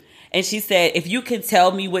do. And she said, if you can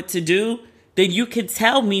tell me what to do, then you can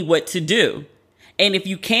tell me what to do. And if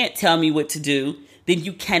you can't tell me what to do, then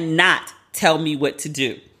you cannot tell me what to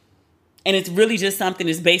do. And it's really just something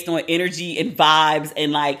that's based on energy and vibes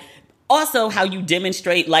and like also how you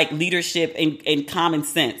demonstrate like leadership and common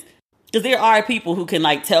sense. Because there are people who can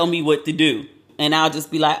like tell me what to do. And I'll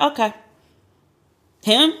just be like, okay.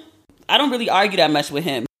 Him? I don't really argue that much with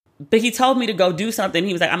him. But he told me to go do something.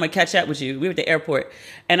 He was like, I'm going to catch up with you. We were at the airport.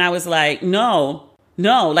 And I was like, no,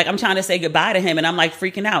 like I'm trying to say goodbye to him. And I'm like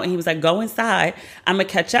freaking out. And he was like, go inside. I'm going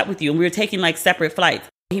to catch up with you. And we were taking like separate flights.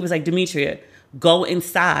 He was like, Demetria, go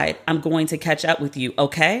inside. I'm going to catch up with you.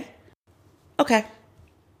 Okay.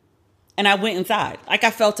 And I went inside. Like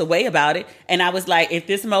I felt a way about it. And I was like, if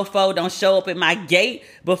this mofo don't show up at my gate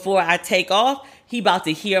before I take off, he about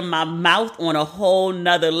to hear my mouth on a whole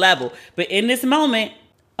nother level. But in this moment,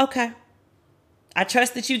 okay, I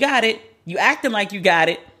trust that you got it. You acting like you got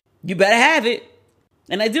it. You better have it.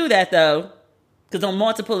 And I do that though, because on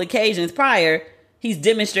multiple occasions prior, he's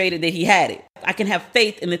demonstrated that he had it. I can have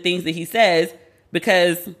faith in the things that he says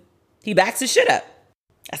because he backs his shit up.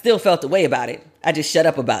 I still felt the way about it. I just shut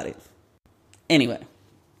up about it. Anyway,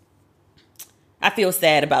 I feel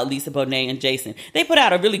sad about Lisa Bonet and Jason. They put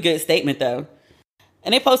out a really good statement though.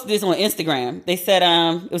 And they posted this on Instagram. They said,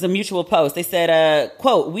 it was a mutual post. They said,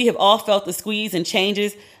 quote, we have all felt the squeeze and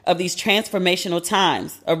changes of these transformational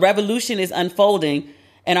times. A revolution is unfolding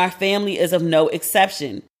and our family is of no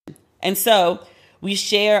exception. And so we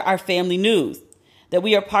share our family news that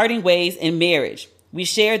we are parting ways in marriage. We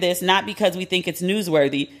share this not because we think it's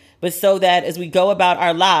newsworthy, but so that as we go about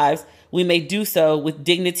our lives, we may do so with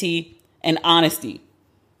dignity and honesty.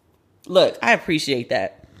 Look, I appreciate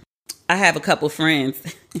that. I have a couple friends.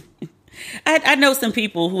 I know some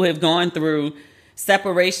people who have gone through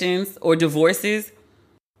separations or divorces.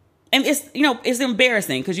 And it's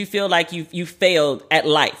embarrassing because you feel like you failed at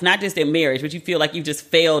life, not just in marriage, but you feel like you just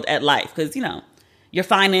failed at life because, your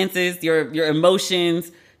finances, your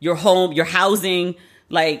emotions, your home, your housing,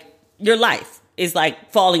 like your life is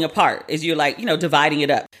like falling apart as you're like, dividing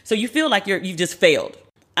it up. So you feel like you've just failed.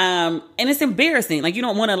 And it's embarrassing. Like, you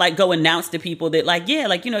don't want to like go announce to people that like, yeah,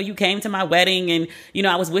 like, you came to my wedding and,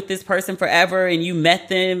 I was with this person forever and you met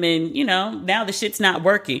them and, now the shit's not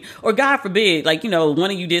working. Or God forbid, like, one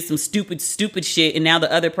of you did some stupid shit and now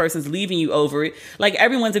the other person's leaving you over it. Like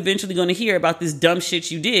everyone's eventually going to hear about this dumb shit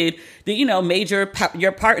you did that, made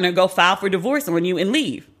your partner go file for divorce on you and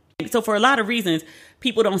leave. So for a lot of reasons,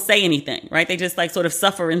 people don't say anything, right? They just like sort of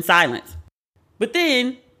suffer in silence. But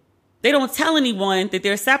then they don't tell anyone that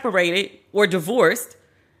they're separated or divorced.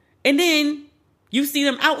 And then you see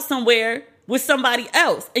them out somewhere with somebody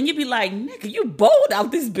else. And you be like, nigga, you bold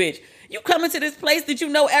out this bitch. You coming to this place that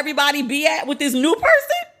everybody be at with this new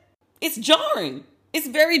person? It's jarring. It's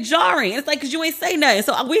very jarring. It's like, because you ain't say nothing.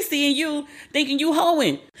 So we seeing you thinking you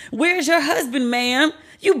hoeing. Where's your husband, ma'am?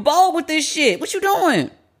 You bold with this shit. What you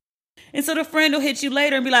doing? And so the friend will hit you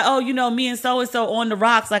later and be like, oh, me and so-and-so on the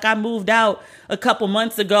rocks. Like I moved out a couple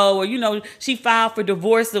months ago or, she filed for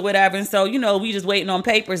divorce or whatever. And so, we just waiting on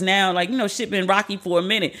papers now. Like, shit been rocky for a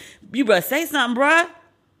minute. You better say something, bruh.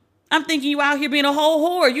 I'm thinking you out here being a whole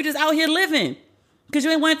whore. You just out here living because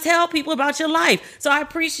you ain't want to tell people about your life. So I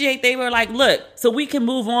appreciate they were like, look, so we can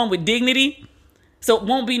move on with dignity. So it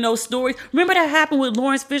won't be no stories. Remember that happened with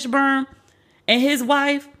Lawrence Fishburne and his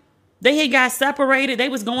wife? They had got separated. They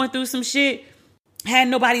was going through some shit. Had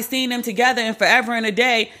nobody seen them together in forever and a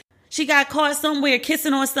day. She got caught somewhere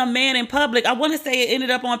kissing on some man in public. I want to say it ended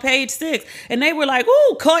up on Page 6. And they were like,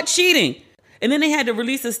 ooh, caught cheating. And then they had to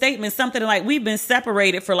release a statement, something like, we've been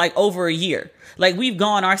separated for like over a year. Like, we've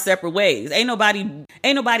gone our separate ways. Ain't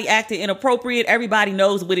nobody acting inappropriate. Everybody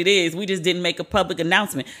knows what it is. We just didn't make a public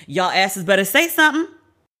announcement. Y'all asses better say something.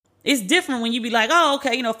 It's different when you be like, oh,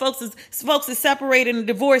 okay, you know, folks is separated and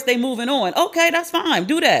divorced. They moving on. Okay, that's fine.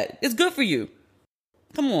 Do that. It's good for you.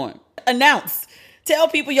 Come on. Announce. Tell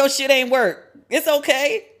people your shit ain't work. It's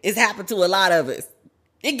okay. It's happened to a lot of us.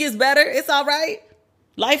 It gets better. It's all right.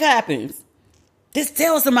 Life happens. Just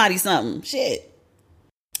tell somebody something. Shit.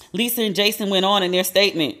 Lisa and Jason went on in their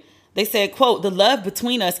statement. They said, quote, the love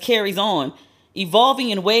between us carries on,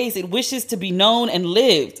 evolving in ways it wishes to be known and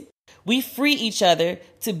lived. We free each other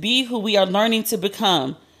to be who we are learning to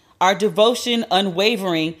become. Our devotion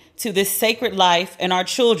unwavering to this sacred life and our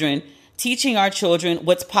children, teaching our children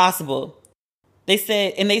what's possible. They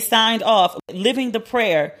said, and they signed off, living the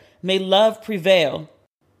prayer, may love prevail.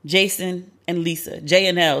 Jason and Lisa.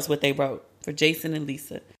 J&L is what they wrote for Jason and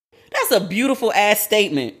Lisa. That's a beautiful ass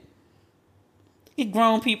statement.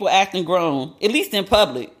 Grown people acting grown, at least in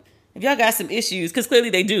public. If y'all got some issues, because clearly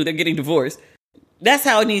they do, they're getting divorced. That's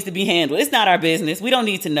how it needs to be handled. It's not our business. We don't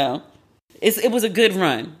need to know. It was a good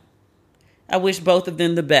run. I wish both of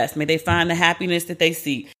them the best. May they find the happiness that they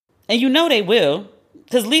seek. And you know they will,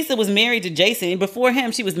 because Lisa was married to Jason. And before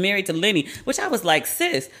him, she was married to Lenny, which I was like,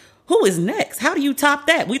 sis, who is next? How do you top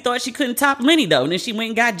that? We thought she couldn't top Lenny, though. And then she went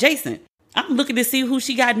and got Jason. I'm looking to see who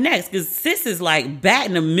she got next, because sis is like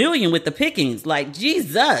batting a million with the pickings. Like,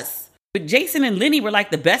 Jesus. But Jason and Lenny were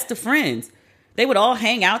like the best of friends. They would all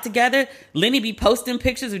hang out together. Lenny be posting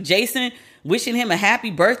pictures of Jason, wishing him a happy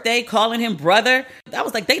birthday, calling him brother. I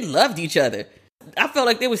was like, they loved each other. I felt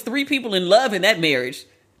like there was 3 people in love in that marriage,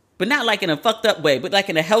 but not like in a fucked up way, but like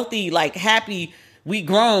in a healthy, like happy, we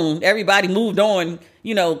grown, everybody moved on,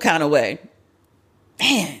 you know, kind of way.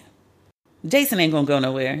 Man, Jason ain't gonna go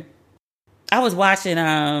nowhere. I was watching,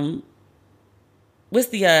 what's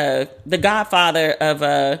the Godfather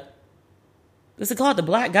of, what's it called? The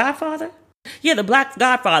Black Godfather? Yeah, The Black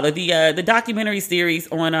Godfather, the documentary series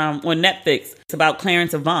on Netflix. It's about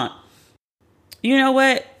Clarence Avant. You know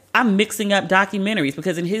what? I'm mixing up documentaries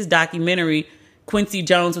because in his documentary, Quincy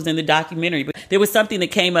Jones was in the documentary, but there was something that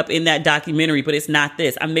came up in that documentary, but it's not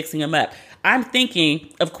this. I'm mixing them up. I'm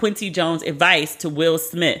thinking of Quincy Jones' advice to Will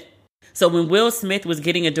Smith. So when Will Smith was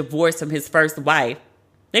getting a divorce from his first wife,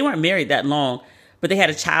 they weren't married that long, but they had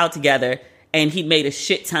a child together and he made a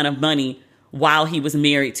shit ton of money while he was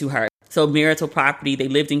married to her. So marital property, they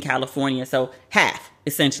lived in California. So half,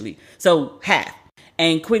 essentially. So half.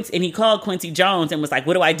 And he called Quincy Jones and was like,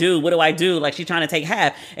 what do I do? What do I do? Like, she's trying to take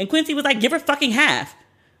half. And Quincy was like, give her fucking half.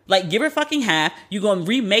 Like, give her fucking half. You're going to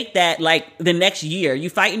remake that like the next year. You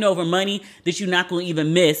fighting over money that you're not going to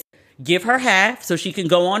even miss. Give her half so she can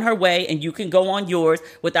go on her way and you can go on yours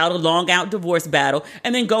without a long out divorce battle,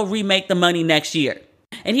 and then go remake the money next year.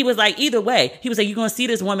 And he was like, either way, he was like, you're going to see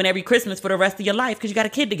this woman every Christmas for the rest of your life because you got a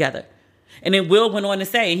kid together. And then Will went on to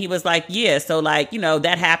say, and he was like, yeah, so like, you know,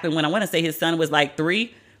 that happened when I want to say his son was like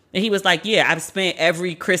 3. And he was like, yeah, I've spent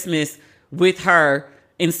every Christmas with her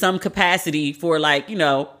in some capacity for like, you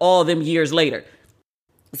know, all them years later.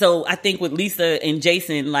 So I think with Lisa and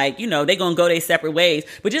Jason, like, you know, they going to go their separate ways.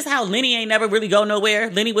 But just how Lenny ain't never really go nowhere.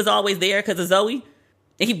 Lenny was always there because of Zoe.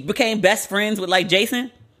 And he became best friends with like Jason.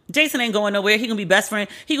 Jason ain't going nowhere. He going to be best friend.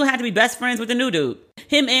 He going to have to be best friends with the new dude.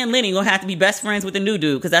 Him and Lenny going to have to be best friends with the new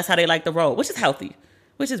dude because that's how they like to roll, which is healthy,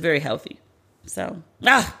 which is very healthy. So,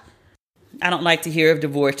 I don't like to hear of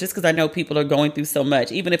divorce just because I know people are going through so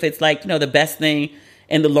much, even if it's like, you know, the best thing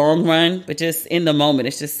in the long run, but just in the moment,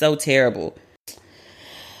 it's just so terrible.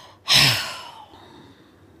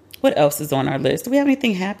 What else is on our list? Do we have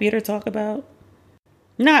anything happier to talk about?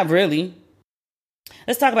 Not really.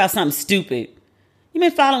 Let's talk about something stupid. You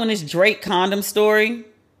been following this Drake condom story?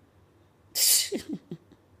 This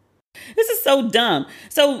is so dumb.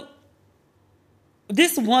 So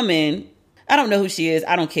this woman, I don't know who she is.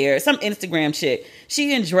 I don't care. Some Instagram chick.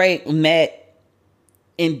 She and Drake met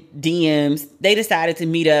in DMs. They decided to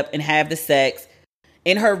meet up and have the sex.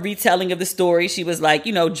 In her retelling of the story, she was like,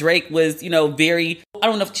 you know, Drake was, you know, very, I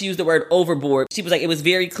don't know if she used the word overboard. She was like, it was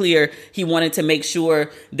very clear he wanted to make sure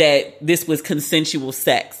that this was consensual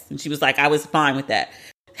sex. And she was like, I was fine with that.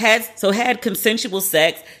 Had consensual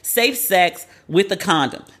sex, safe sex with a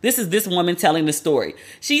condom. This is this woman telling the story.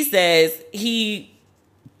 She says he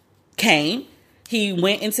came, he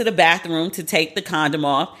went into the bathroom to take the condom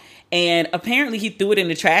off, and apparently he threw it in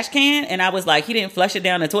the trash can. And I was like, he didn't flush it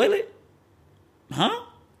down the toilet? Huh?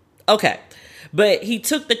 Okay. But he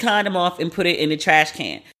took the condom off and put it in the trash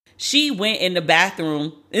can. she went in the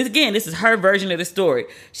bathroom. And again, this is her version of the story.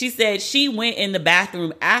 She said she went in the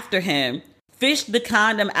bathroom after him, fished the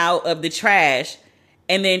condom out of the trash,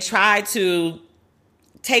 and then tried to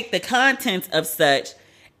take the contents of such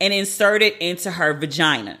and insert it into her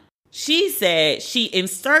vagina. She said she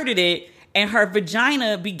inserted it and her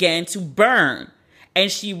vagina began to burn.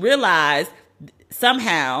 And she realized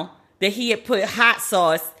somehow that he had put hot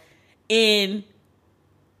sauce in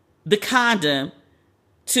the condom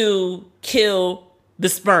to kill the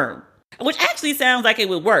sperm, which actually sounds like it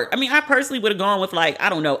would work. I mean, I personally would have gone with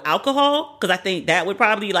alcohol, because I think that would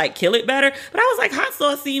probably kill it better. But I was like, hot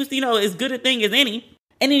sauce seems, as good a thing as any.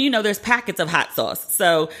 And then, there's packets of hot sauce.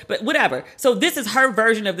 So, but whatever. So this is her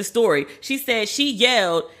version of the story. She said she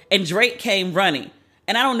yelled and Drake came running.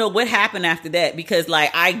 And I don't know what happened after that, because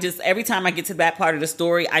every time I get to that part of the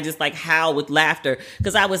story, I just howl with laughter,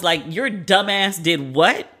 because I was like, your dumbass did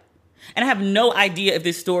what? And I have no idea if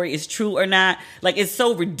this story is true or not. It's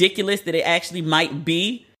so ridiculous that it actually might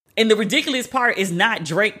be. And the ridiculous part is not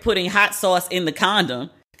Drake putting hot sauce in the condom.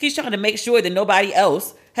 He's trying to make sure that nobody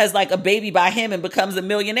else has a baby by him and becomes a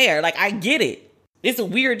millionaire. I get it. It's a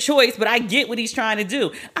weird choice, but I get what he's trying to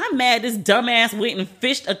do. I'm mad this dumbass went and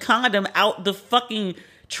fished a condom out the fucking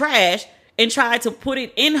trash and tried to put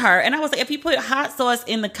it in her. And I was like, if you put hot sauce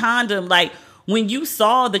in the condom, when you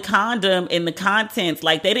saw the condom and the contents,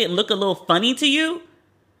 they didn't look a little funny to you?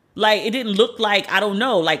 It didn't look I don't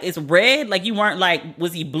know, it's red? You weren't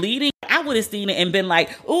was he bleeding? I would have seen it and been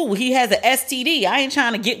ooh, he has an STD. I ain't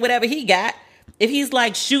trying to get whatever he got. If he's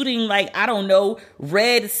shooting, I don't know,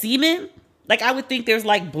 red semen, I would think there's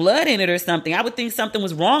blood in it or something. I would think something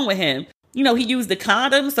was wrong with him. He used the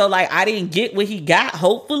condom, so I didn't get what he got,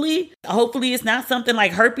 hopefully. Hopefully it's not something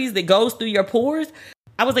like herpes that goes through your pores.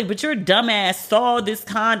 I was like, but your dumbass saw this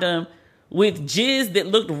condom with jizz that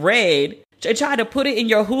looked red and tried to put it in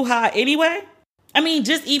your hoo-ha anyway? I mean,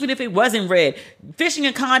 just even if it wasn't red, fishing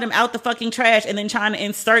a condom out the fucking trash and then trying to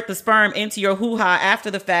insert the sperm into your hoo-ha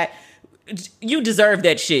after the fact, you deserve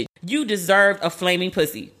that shit. You deserved a flaming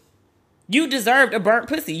pussy. You deserved a burnt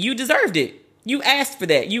pussy. You deserved it. You asked for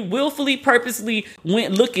that. You willfully, purposely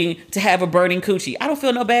went looking to have a burning coochie. I don't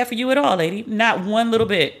feel no bad for you at all, lady. Not one little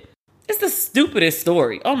bit. It's the stupidest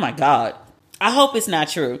story. Oh my God. I hope it's not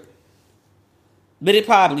true. But it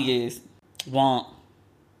probably is. Won't.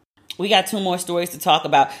 We got 2 more stories to talk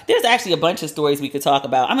about. There's actually a bunch of stories we could talk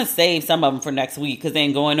about. I'm going to save some of them for next week because they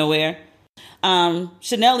ain't going nowhere.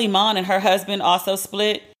 Chanel Iman and her husband also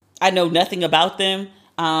split. I know nothing about them.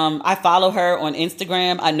 I follow her on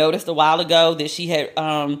Instagram. I noticed a while ago that she had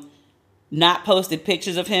not posted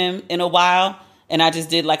pictures of him in a while. And I just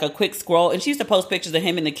did a quick scroll. And she used to post pictures of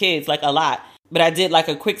him and the kids a lot. But I did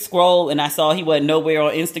a quick scroll and I saw he wasn't nowhere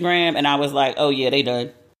on Instagram. And I was like, oh yeah, they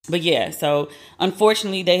done. But yeah, so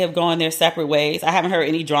unfortunately they have gone their separate ways. I haven't heard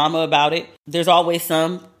any drama about it. There's always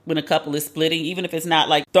some when a couple is splitting, even if it's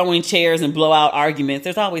not throwing chairs and blowout arguments.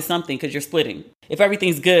 There's always something because you're splitting. If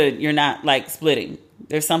everything's good, you're not splitting.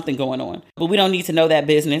 There's something going on. But we don't need to know that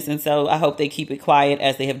business. And so I hope they keep it quiet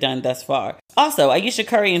as they have done thus far. Also, Ayesha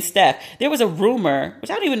Curry and Steph, there was a rumor, which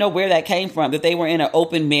I don't even know where that came from, that they were in an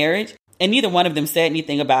open marriage. And neither one of them said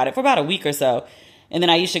anything about it for about a week or so. And then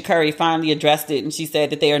Ayesha Curry finally addressed it. And she said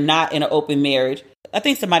that they are not in an open marriage. I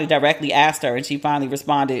think somebody directly asked her and she finally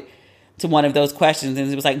responded to one of those questions.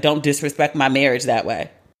 And it was don't disrespect my marriage that way.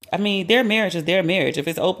 I mean, their marriage is their marriage. If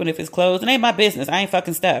it's open, if it's closed, it ain't my business. I ain't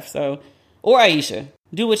fucking Steph. So, or Ayesha.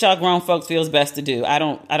 Do what y'all grown folks feels best to do. I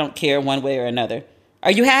don't care one way or another.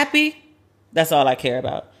 Are you happy? That's all I care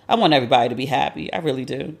about. I want everybody to be happy. I really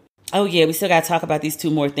do. Oh yeah, we still got to talk about these 2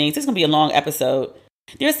 more things. It's going to be a long episode.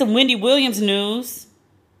 There's some Wendy Williams news.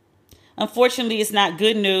 Unfortunately, it's not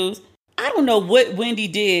good news. I don't know what Wendy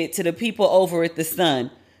did to the people over at The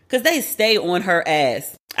Sun, because they stay on her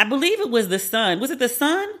ass. I believe it was The Sun. Was it The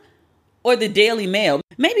Sun or the Daily Mail?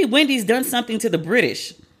 Maybe Wendy's done something to the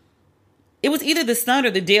British. It was either The Sun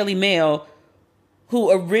or the Daily Mail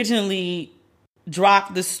who originally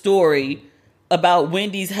dropped the story about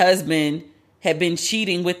Wendy's husband had been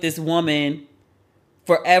cheating with this woman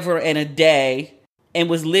forever and a day and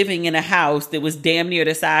was living in a house that was damn near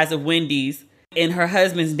the size of Wendy's. And her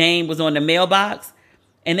husband's name was on the mailbox.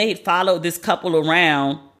 And they had followed this couple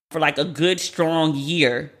around for a good strong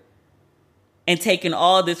year and taken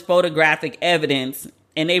all this photographic evidence.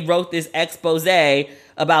 And they wrote this expose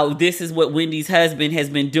about this is what Wendy's husband has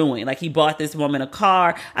been doing. He bought this woman a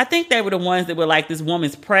car. I think they were the ones that were this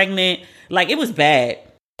woman's pregnant. It was bad.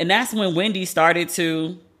 And that's when Wendy started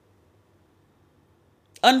to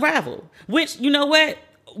unravel. Which, you know what?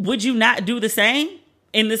 Would you not do the same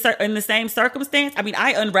in the same circumstance? I mean,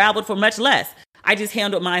 I unraveled for much less. I just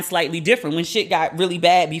handled mine slightly different. When shit got really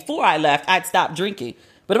bad before I left, I'd stop drinking.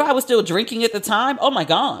 But if I was still drinking at the time, oh my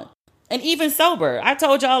God. And even sober, I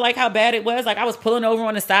told y'all like how bad it was. Like I was pulling over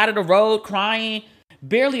on the side of the road crying,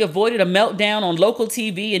 barely avoided a meltdown on local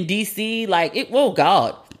TV in DC. Oh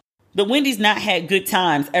God. But Wendy's not had good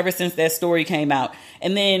times ever since that story came out.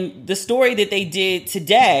 And then the story that they did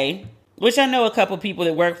today, which I know a couple people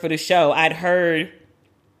that work for the show, I'd heard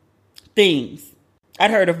things.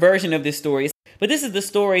 I'd heard a version of this story. But this is the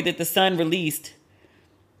story that the Sun released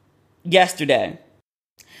yesterday.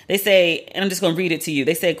 They say, and I'm just going to read it to you.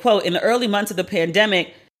 They say, quote, in the early months of the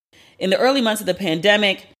pandemic,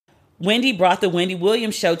 Wendy brought the Wendy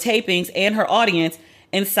Williams show tapings and her audience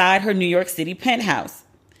inside her New York City penthouse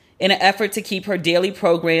in an effort to keep her daily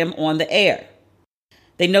program on the air.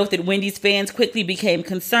 They note that Wendy's fans quickly became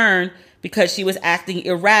concerned because she was acting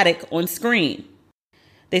erratic on screen.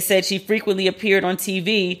 They said she frequently appeared on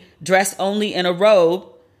TV dressed only in a robe,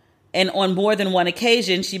 and on more than one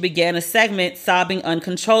occasion, she began a segment sobbing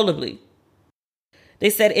uncontrollably. They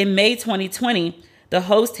said in May 2020, the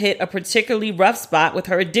host hit a particularly rough spot with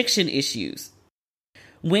her addiction issues.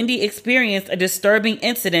 Wendy experienced a disturbing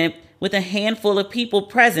incident with a handful of people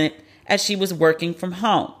present as she was working from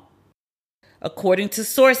home. According to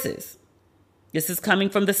sources, this is coming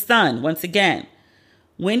from The Sun once again,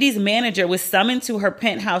 Wendy's manager was summoned to her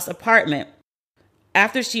penthouse apartment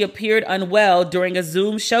after she appeared unwell during a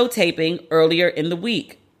Zoom show taping earlier in the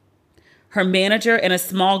week. Her manager and a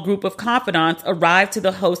small group of confidants arrived to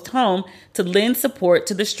the host home to lend support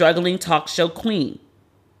to the struggling talk show queen.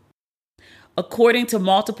 According to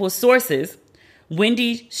multiple sources,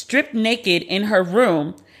 Wendy stripped naked in her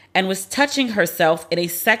room and was touching herself in a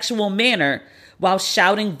sexual manner while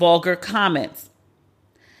shouting vulgar comments.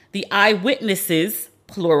 The eyewitnesses,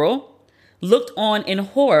 plural, looked on in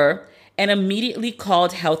horror and immediately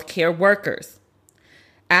called healthcare workers.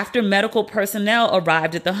 After medical personnel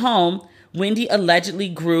arrived at the home, Wendy allegedly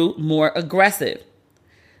grew more aggressive.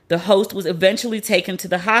 The host was eventually taken to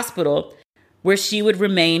the hospital, where she would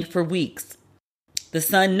remain for weeks. The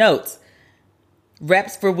Sun notes,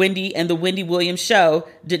 reps for Wendy and the Wendy Williams show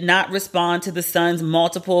did not respond to the Sun's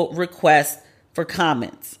multiple requests for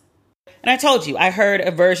comments. And I told you, I heard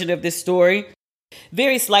a version of this story,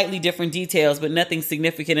 very slightly different details, but nothing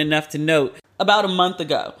significant enough to note, about a month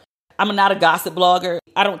ago. I'm not a gossip blogger.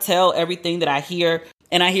 I don't tell everything that I hear,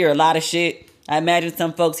 and I hear a lot of shit. I imagine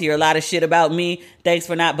some folks hear a lot of shit about me. Thanks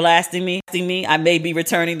for not blasting me. I may be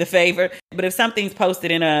returning the favor. But if something's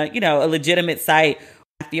posted in a legitimate site,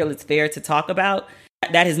 I feel it's fair to talk about.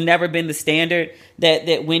 That has never been the standard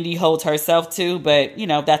that Wendy holds herself to, but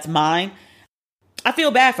that's mine. I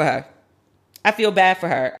feel bad for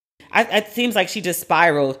her. It seems like she just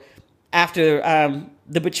spiraled after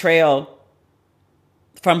the betrayal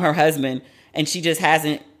from her husband, and she just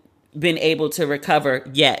hasn't been able to recover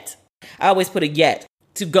yet. I always put a yet.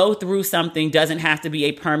 To go through something doesn't have to be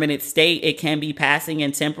a permanent state. It can be passing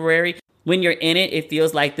and temporary. When you're in it, it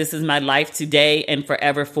feels like this is my life today and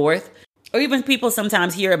forever forth. Or even people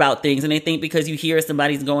sometimes hear about things and they think because you hear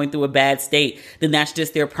somebody's going through a bad state, then that's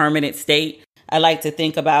just their permanent state. I like to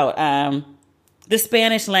think about the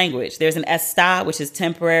Spanish language. There's an está, which is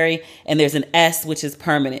temporary, and there's an es, which is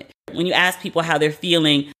permanent. When you ask people how they're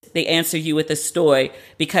feeling, they answer you with estoy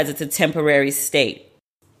because it's a temporary state.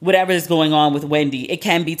 Whatever is going on with Wendy, it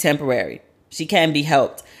can be temporary. She can be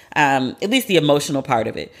helped, at least the emotional part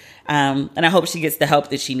of it. And I hope she gets the help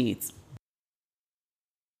that she needs.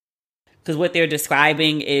 Because what they're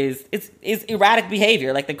describing is erratic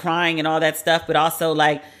behavior, like the crying and all that stuff, but also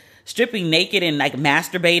like stripping naked and like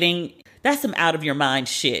masturbating. That's some out of your mind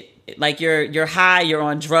shit. Like you're high, you're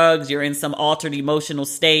on drugs, you're in some altered emotional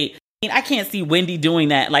state. I can't see Wendy doing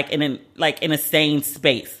that like in a sane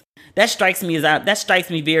space. That strikes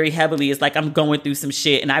me very heavily as like I'm going through some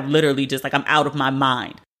shit and I've literally just like I'm out of my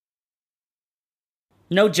mind.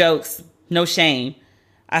 No jokes, no shame.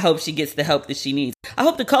 I hope she gets the help that she needs. I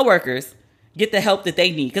hope the coworkers get the help that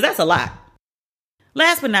they need, because that's a lot.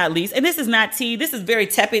 Last but not least, and this is not tea, this is very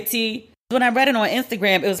tepid tea. When I read it on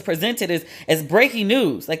Instagram, it was presented as breaking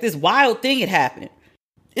news. Like this wild thing had happened.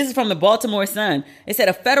 This is from the Baltimore Sun. It said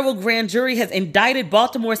a federal grand jury has indicted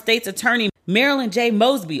Baltimore State's attorney Marilyn J.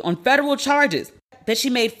 Mosby on federal charges that she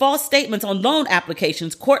made false statements on loan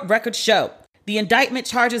applications, court records show. The indictment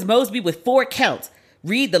charges Mosby with 4 counts.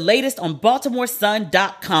 Read the latest on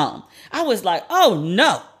BaltimoreSun.com. I was like, oh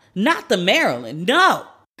no, not the Marilyn, no.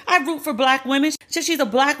 I root for black women. She's a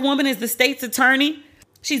black woman as the state's attorney.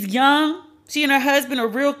 She's young. She and her husband are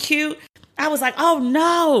real cute. I was like, oh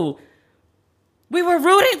no. We were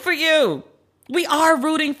rooting for you. We are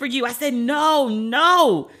rooting for you. I said,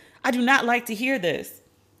 no. I do not like to hear this.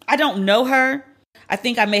 I don't know her. I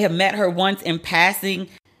think I may have met her once in passing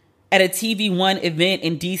at a TV One event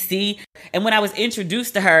in DC. And when I was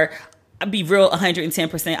introduced to her, I'd be real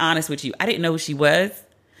 110% honest with you. I didn't know who she was.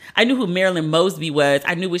 I knew who Marilyn Mosby was.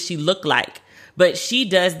 I knew what she looked like. But she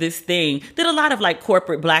does this thing that a lot of like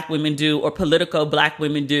corporate black women do or political black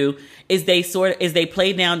women do is they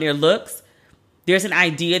play down their looks. There's an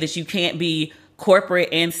idea that you can't be corporate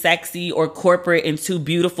and sexy or corporate and too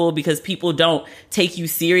beautiful because people don't take you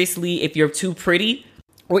seriously if you're too pretty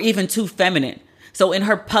or even too feminine. So in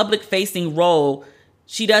her public facing role,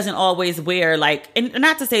 she doesn't always wear like, and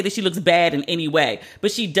not to say that she looks bad in any way,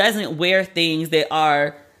 but she doesn't wear things that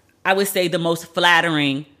are, I would say, the most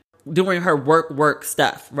flattering during her work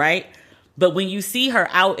stuff, right? But when you see her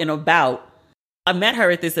out and about, I met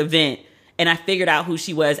her at this event and I figured out who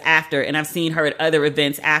she was after, and I've seen her at other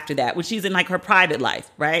events after that, when she's in like her private life,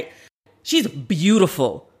 right? She's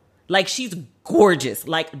beautiful. Like she's gorgeous,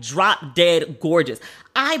 like drop dead gorgeous.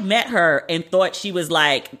 I met her and thought she was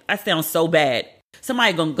like, I sound so bad.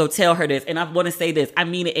 Somebody gonna go tell her this, and I want to say this. I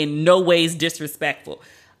mean it in no ways disrespectful.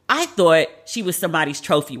 I thought she was somebody's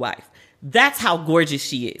trophy wife. That's how gorgeous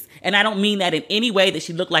she is. And I don't mean that in any way that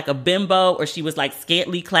she looked like a bimbo or she was like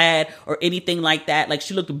scantily clad or anything like that. Like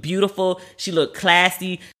she looked beautiful. She looked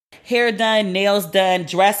classy. Hair done, nails done,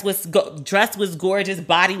 dress was gorgeous,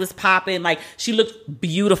 body was popping. Like she looked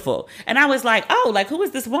beautiful. And I was like, oh, like who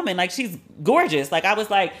is this woman? Like she's gorgeous. Like I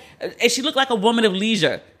was like, and she looked like a woman of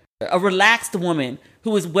leisure, a relaxed woman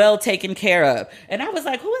who was well taken care of. And I was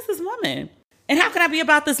like, who is this woman? And how can I be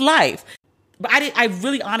about this life? But I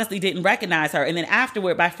really honestly didn't recognize her. And then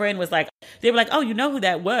afterward, my friend was like, they were like, oh, you know who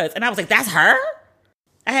that was? And I was like, that's her?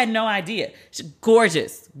 I had no idea. She's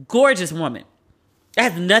gorgeous, gorgeous woman.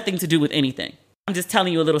 That has nothing to do with anything. I'm just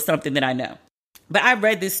telling you a little something that I know. But I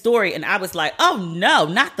read this story and I was like, oh no,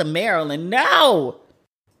 not the Maryland, no.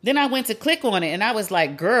 Then I went to click on it and I was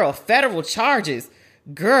like, girl, federal charges.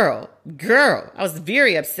 Girl. I was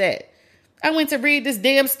very upset. I went to read this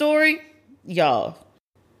damn story. Y'all.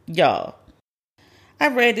 I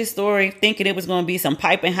read this story thinking it was going to be some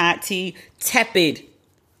piping hot tea, tepid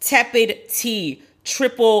tea,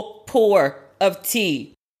 triple pour of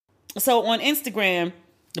tea. So on Instagram,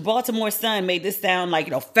 the Baltimore Sun made this sound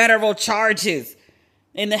like, federal charges.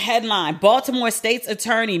 In the headline, Baltimore State's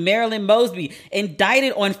attorney, Marilyn Mosby,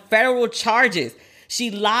 indicted on federal charges. She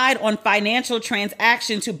lied on financial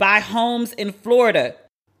transaction to buy homes in Florida.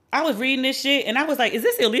 I was reading this shit and I was like, is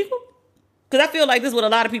this illegal? Because I feel like this is what a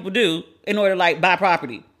lot of people do in order to buy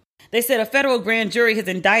property. They said a federal grand jury has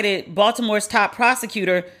indicted Baltimore's top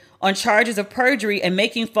prosecutor on charges of perjury and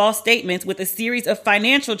making false statements with a series of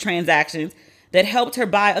financial transactions that helped her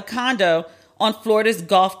buy a condo on Florida's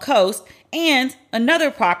Gulf Coast and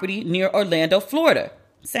another property near Orlando, Florida.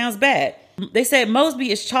 Sounds bad. They said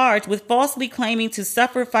Mosby is charged with falsely claiming to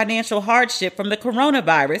suffer financial hardship from the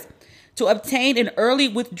coronavirus to obtain an early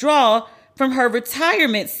withdrawal from her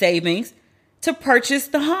retirement savings to purchase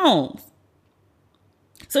the homes.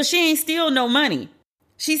 So she ain't steal no money.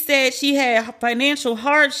 She said she had financial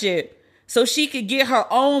hardship so she could get her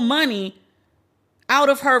own money out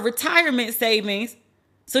of her retirement savings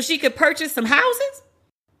so she could purchase some houses?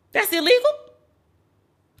 That's illegal?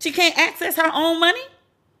 She can't access her own money?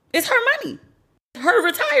 It's her money. Her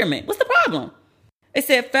retirement. What's the problem? It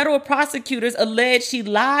said federal prosecutors allege she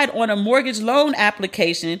lied on a mortgage loan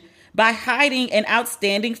application by hiding an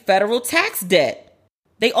outstanding federal tax debt.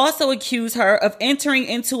 They also accuse her of entering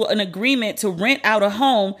into an agreement to rent out a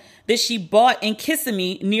home that she bought in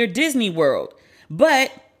Kissimmee near Disney World.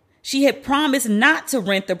 But she had promised not to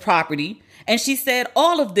rent the property, and she said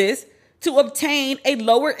all of this to obtain a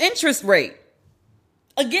lower interest rate.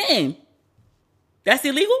 Again, that's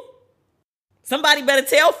illegal? Somebody better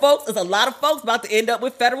tell folks. There's a lot of folks about to end up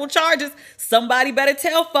with federal charges. Somebody better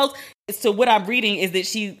tell folks. So what I'm reading is that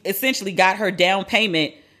she essentially got her down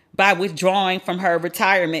payment by withdrawing from her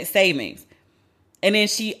retirement savings. And then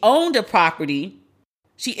she owned a property.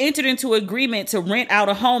 She entered into agreement to rent out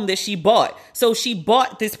a home that she bought. So she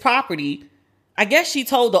bought this property. I guess she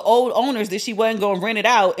told the old owners that she wasn't going to rent it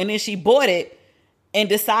out. And then she bought it and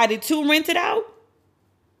decided to rent it out.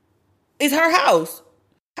 It's her house.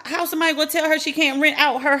 How's somebody going to tell her she can't rent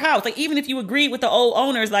out her house? Like, even if you agree with the old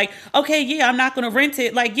owners, like, okay, yeah, I'm not going to rent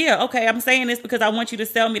it. Like, yeah, okay, I'm saying this because I want you to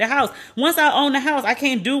sell me the house. Once I own the house, I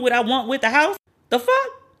can't do what I want with the house. The fuck?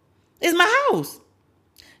 It's my house.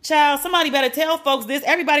 Child, somebody better tell folks this.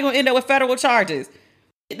 Everybody going to end up with federal charges.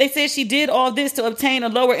 They said she did all this to obtain a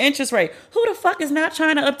lower interest rate. Who the fuck is not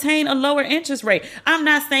trying to obtain a lower interest rate? I'm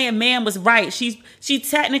not saying ma'am was right. She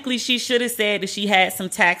technically, she should have said that she had some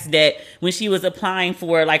tax debt when she was applying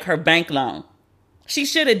for like her bank loan. She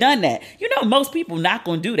should have done that. You know, most people not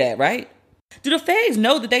going to do that, right? Do the feds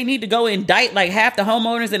know that they need to go indict like half the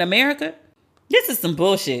homeowners in America? This is some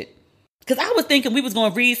bullshit. Because I was thinking we was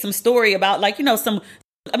going to read some story about like, you know,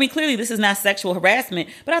 clearly this is not sexual harassment,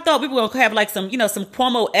 but I thought we were going to have like some, you know, some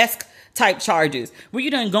Cuomo-esque type charges where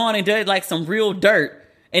you done gone and did like some real dirt.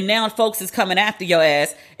 And now folks is coming after your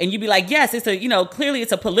ass and you be like, yes, it's a, you know, clearly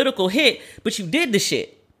it's a political hit, but you did the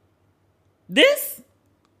shit. This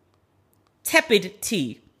tepid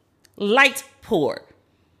tea, light pour.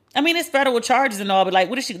 I mean, it's federal charges and all, but like,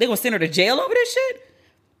 what is she, they gonna send her to jail over this shit?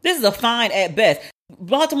 This is a fine at best.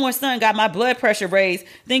 Baltimore Sun got my blood pressure raised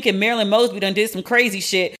thinking Marilyn Mosby done did some crazy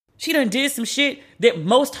shit. She done did some shit that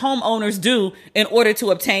most homeowners do in order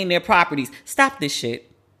to obtain their properties. Stop this shit.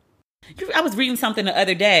 I was reading something the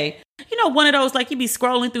other day. You know, one of those, like you be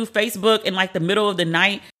scrolling through Facebook in like the middle of the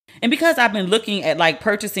night. And because I've been looking at like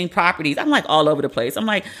purchasing properties, I'm like all over the place. I'm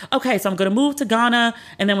like, okay, so I'm going to move to Ghana.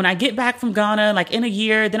 And then when I get back from Ghana, like in a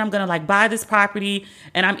year, then I'm going to like buy this property.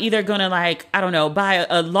 And I'm either going to like, I don't know, buy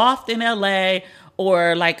a loft in LA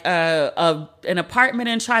or like an apartment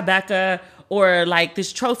in Tribeca or like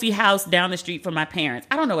this trophy house down the street from my parents.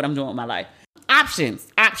 I don't know what I'm doing with my life. Options.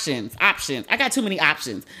 I got too many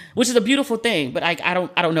options, which is a beautiful thing, but I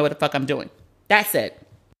don't know what the fuck I'm doing. That said,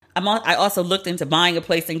 I also looked into buying a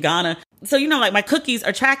place in Ghana. So, you know, like my cookies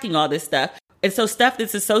are tracking all this stuff. And so stuff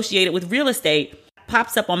that's associated with real estate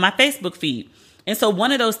pops up on my Facebook feed. And so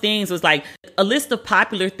one of those things was like a list of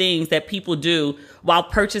popular things that people do while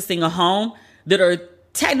purchasing a home that are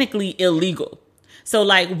technically illegal. So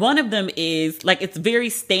like one of them is like, it's very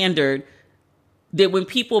standard that when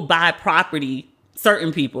people buy property,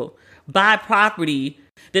 certain people buy property,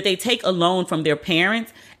 that they take a loan from their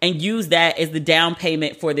parents and use that as the down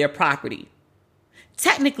payment for their property.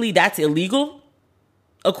 Technically, that's illegal,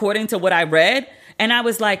 according to what I read. And I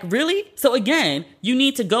was like, really? So again, you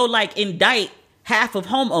need to go like indict half of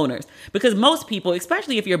homeowners, because most people,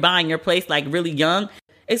 especially if you're buying your place like really young,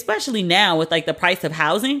 especially now with like the price of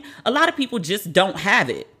housing, a lot of people just don't have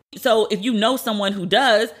it. So if you know someone who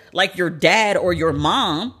does, like your dad or your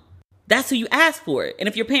mom, that's who you ask for it. And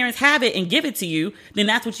if your parents have it and give it to you, then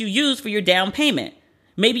that's what you use for your down payment.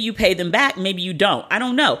 Maybe you pay them back, maybe you don't. I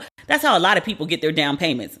don't know. That's how a lot of people get their down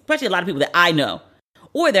payments, especially a lot of people that I know.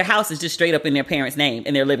 Or their house is just straight up in their parents' name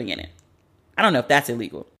and they're living in it. I don't know if that's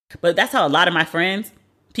illegal. But that's how a lot of my friends,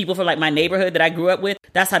 people from like my neighborhood that I grew up with,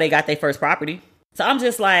 that's how they got their first property. So I'm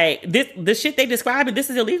just like, the shit they describe, this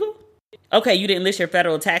is illegal? Okay, you didn't list your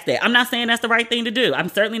federal tax debt. I'm not saying that's the right thing to do. I'm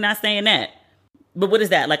certainly not saying that. But what is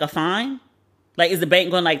that? Like a fine? Like, is the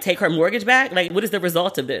bank going to like take her mortgage back? Like, what is the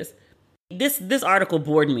result of this? This article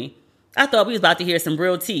bored me. I thought we was about to hear some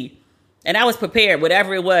real tea. And I was prepared.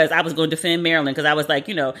 Whatever it was, I was going to defend Marilyn because I was like,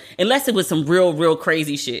 you know, unless it was some real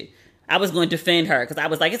crazy shit, I was going to defend her because I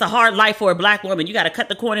was like, it's a hard life for a black woman. You got to cut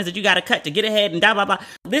the corners that you got to cut to get ahead and blah, blah, blah.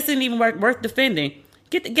 This isn't even worth defending.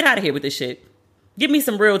 Get out of here with this shit. Give me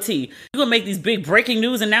some real tea. You're going to make these big breaking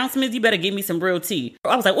news announcements. You better give me some real tea.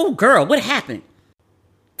 I was like, oh, girl, what happened?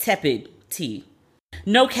 Tepid tea.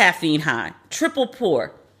 No caffeine high. Triple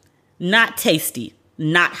pour. Not tasty.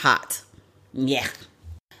 Not hot. Yeah.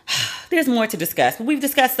 There's more to discuss, but we've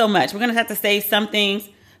discussed so much. We're going to have to save some things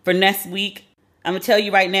for next week. I'm going to tell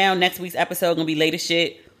you right now, next week's episode going to be late as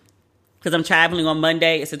shit because I'm traveling on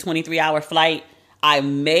Monday. It's a 23-hour flight. I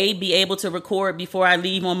may be able to record before I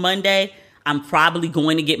leave on Monday. I'm probably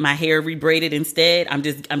going to get my hair rebraided instead. I'm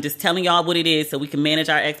just telling y'all what it is so we can manage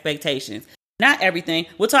our expectations. Not everything.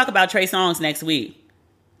 We'll talk about Trey Songz next week.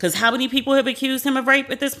 Because how many people have accused him of rape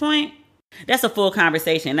at this point? That's a full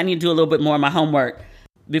conversation. I need to do a little bit more of my homework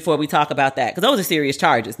before we talk about that. Because those are serious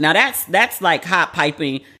charges. Now, that's like hot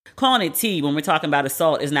piping. Calling it tea when we're talking about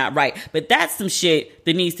assault is not right. But that's some shit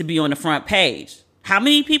that needs to be on the front page. How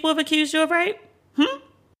many people have accused you of rape?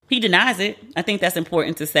 He denies it. I think that's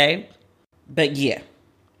important to say. But yeah.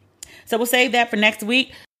 So we'll save that for next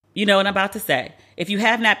week. You know what I'm about to say. If you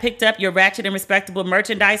have not picked up your Ratchet and Respectable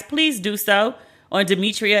merchandise, please do so on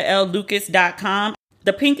DemetriaLLucas.com.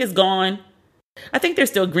 The pink is gone. I think there's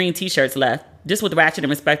still green t-shirts left, just with Ratchet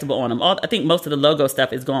and Respectable on them. I think most of the logo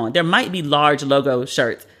stuff is gone. There might be large logo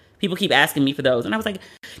shirts. People keep asking me for those. And I was like,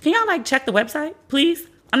 can y'all like check the website, please?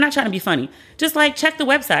 I'm not trying to be funny. Just like check the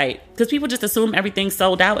website. Because people just assume everything's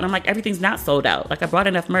sold out. And I'm like, everything's not sold out. Like I brought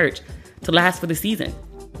enough merch to last for the season.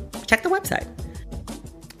 Check the website.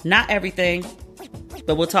 Not everything,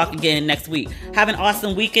 but we'll talk again next week. Have an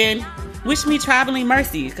awesome weekend. Wish me traveling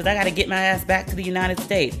mercies, because I got to get my ass back to the United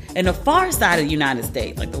States. And the far side of the United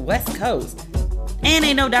States, like the West Coast. And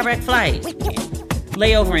ain't no direct flight.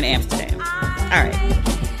 Layover in Amsterdam. All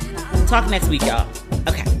right. Talk next week, y'all.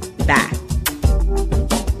 Okay. Bye.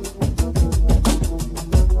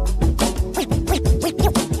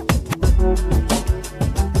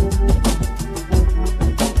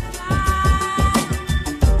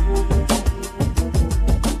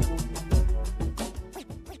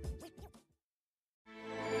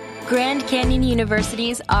 Grand Canyon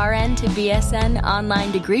University's RN to BSN online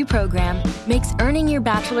degree program makes earning your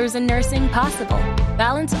bachelor's in nursing possible.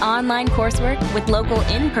 Balance online coursework with local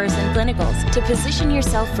in-person clinicals to position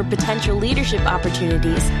yourself for potential leadership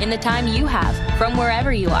opportunities in the time you have from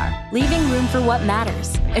wherever you are, leaving room for what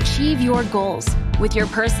matters. Achieve your goals with your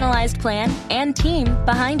personalized plan and team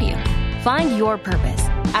behind you. Find your purpose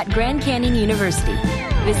at Grand Canyon University.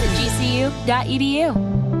 Visit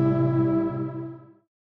gcu.edu.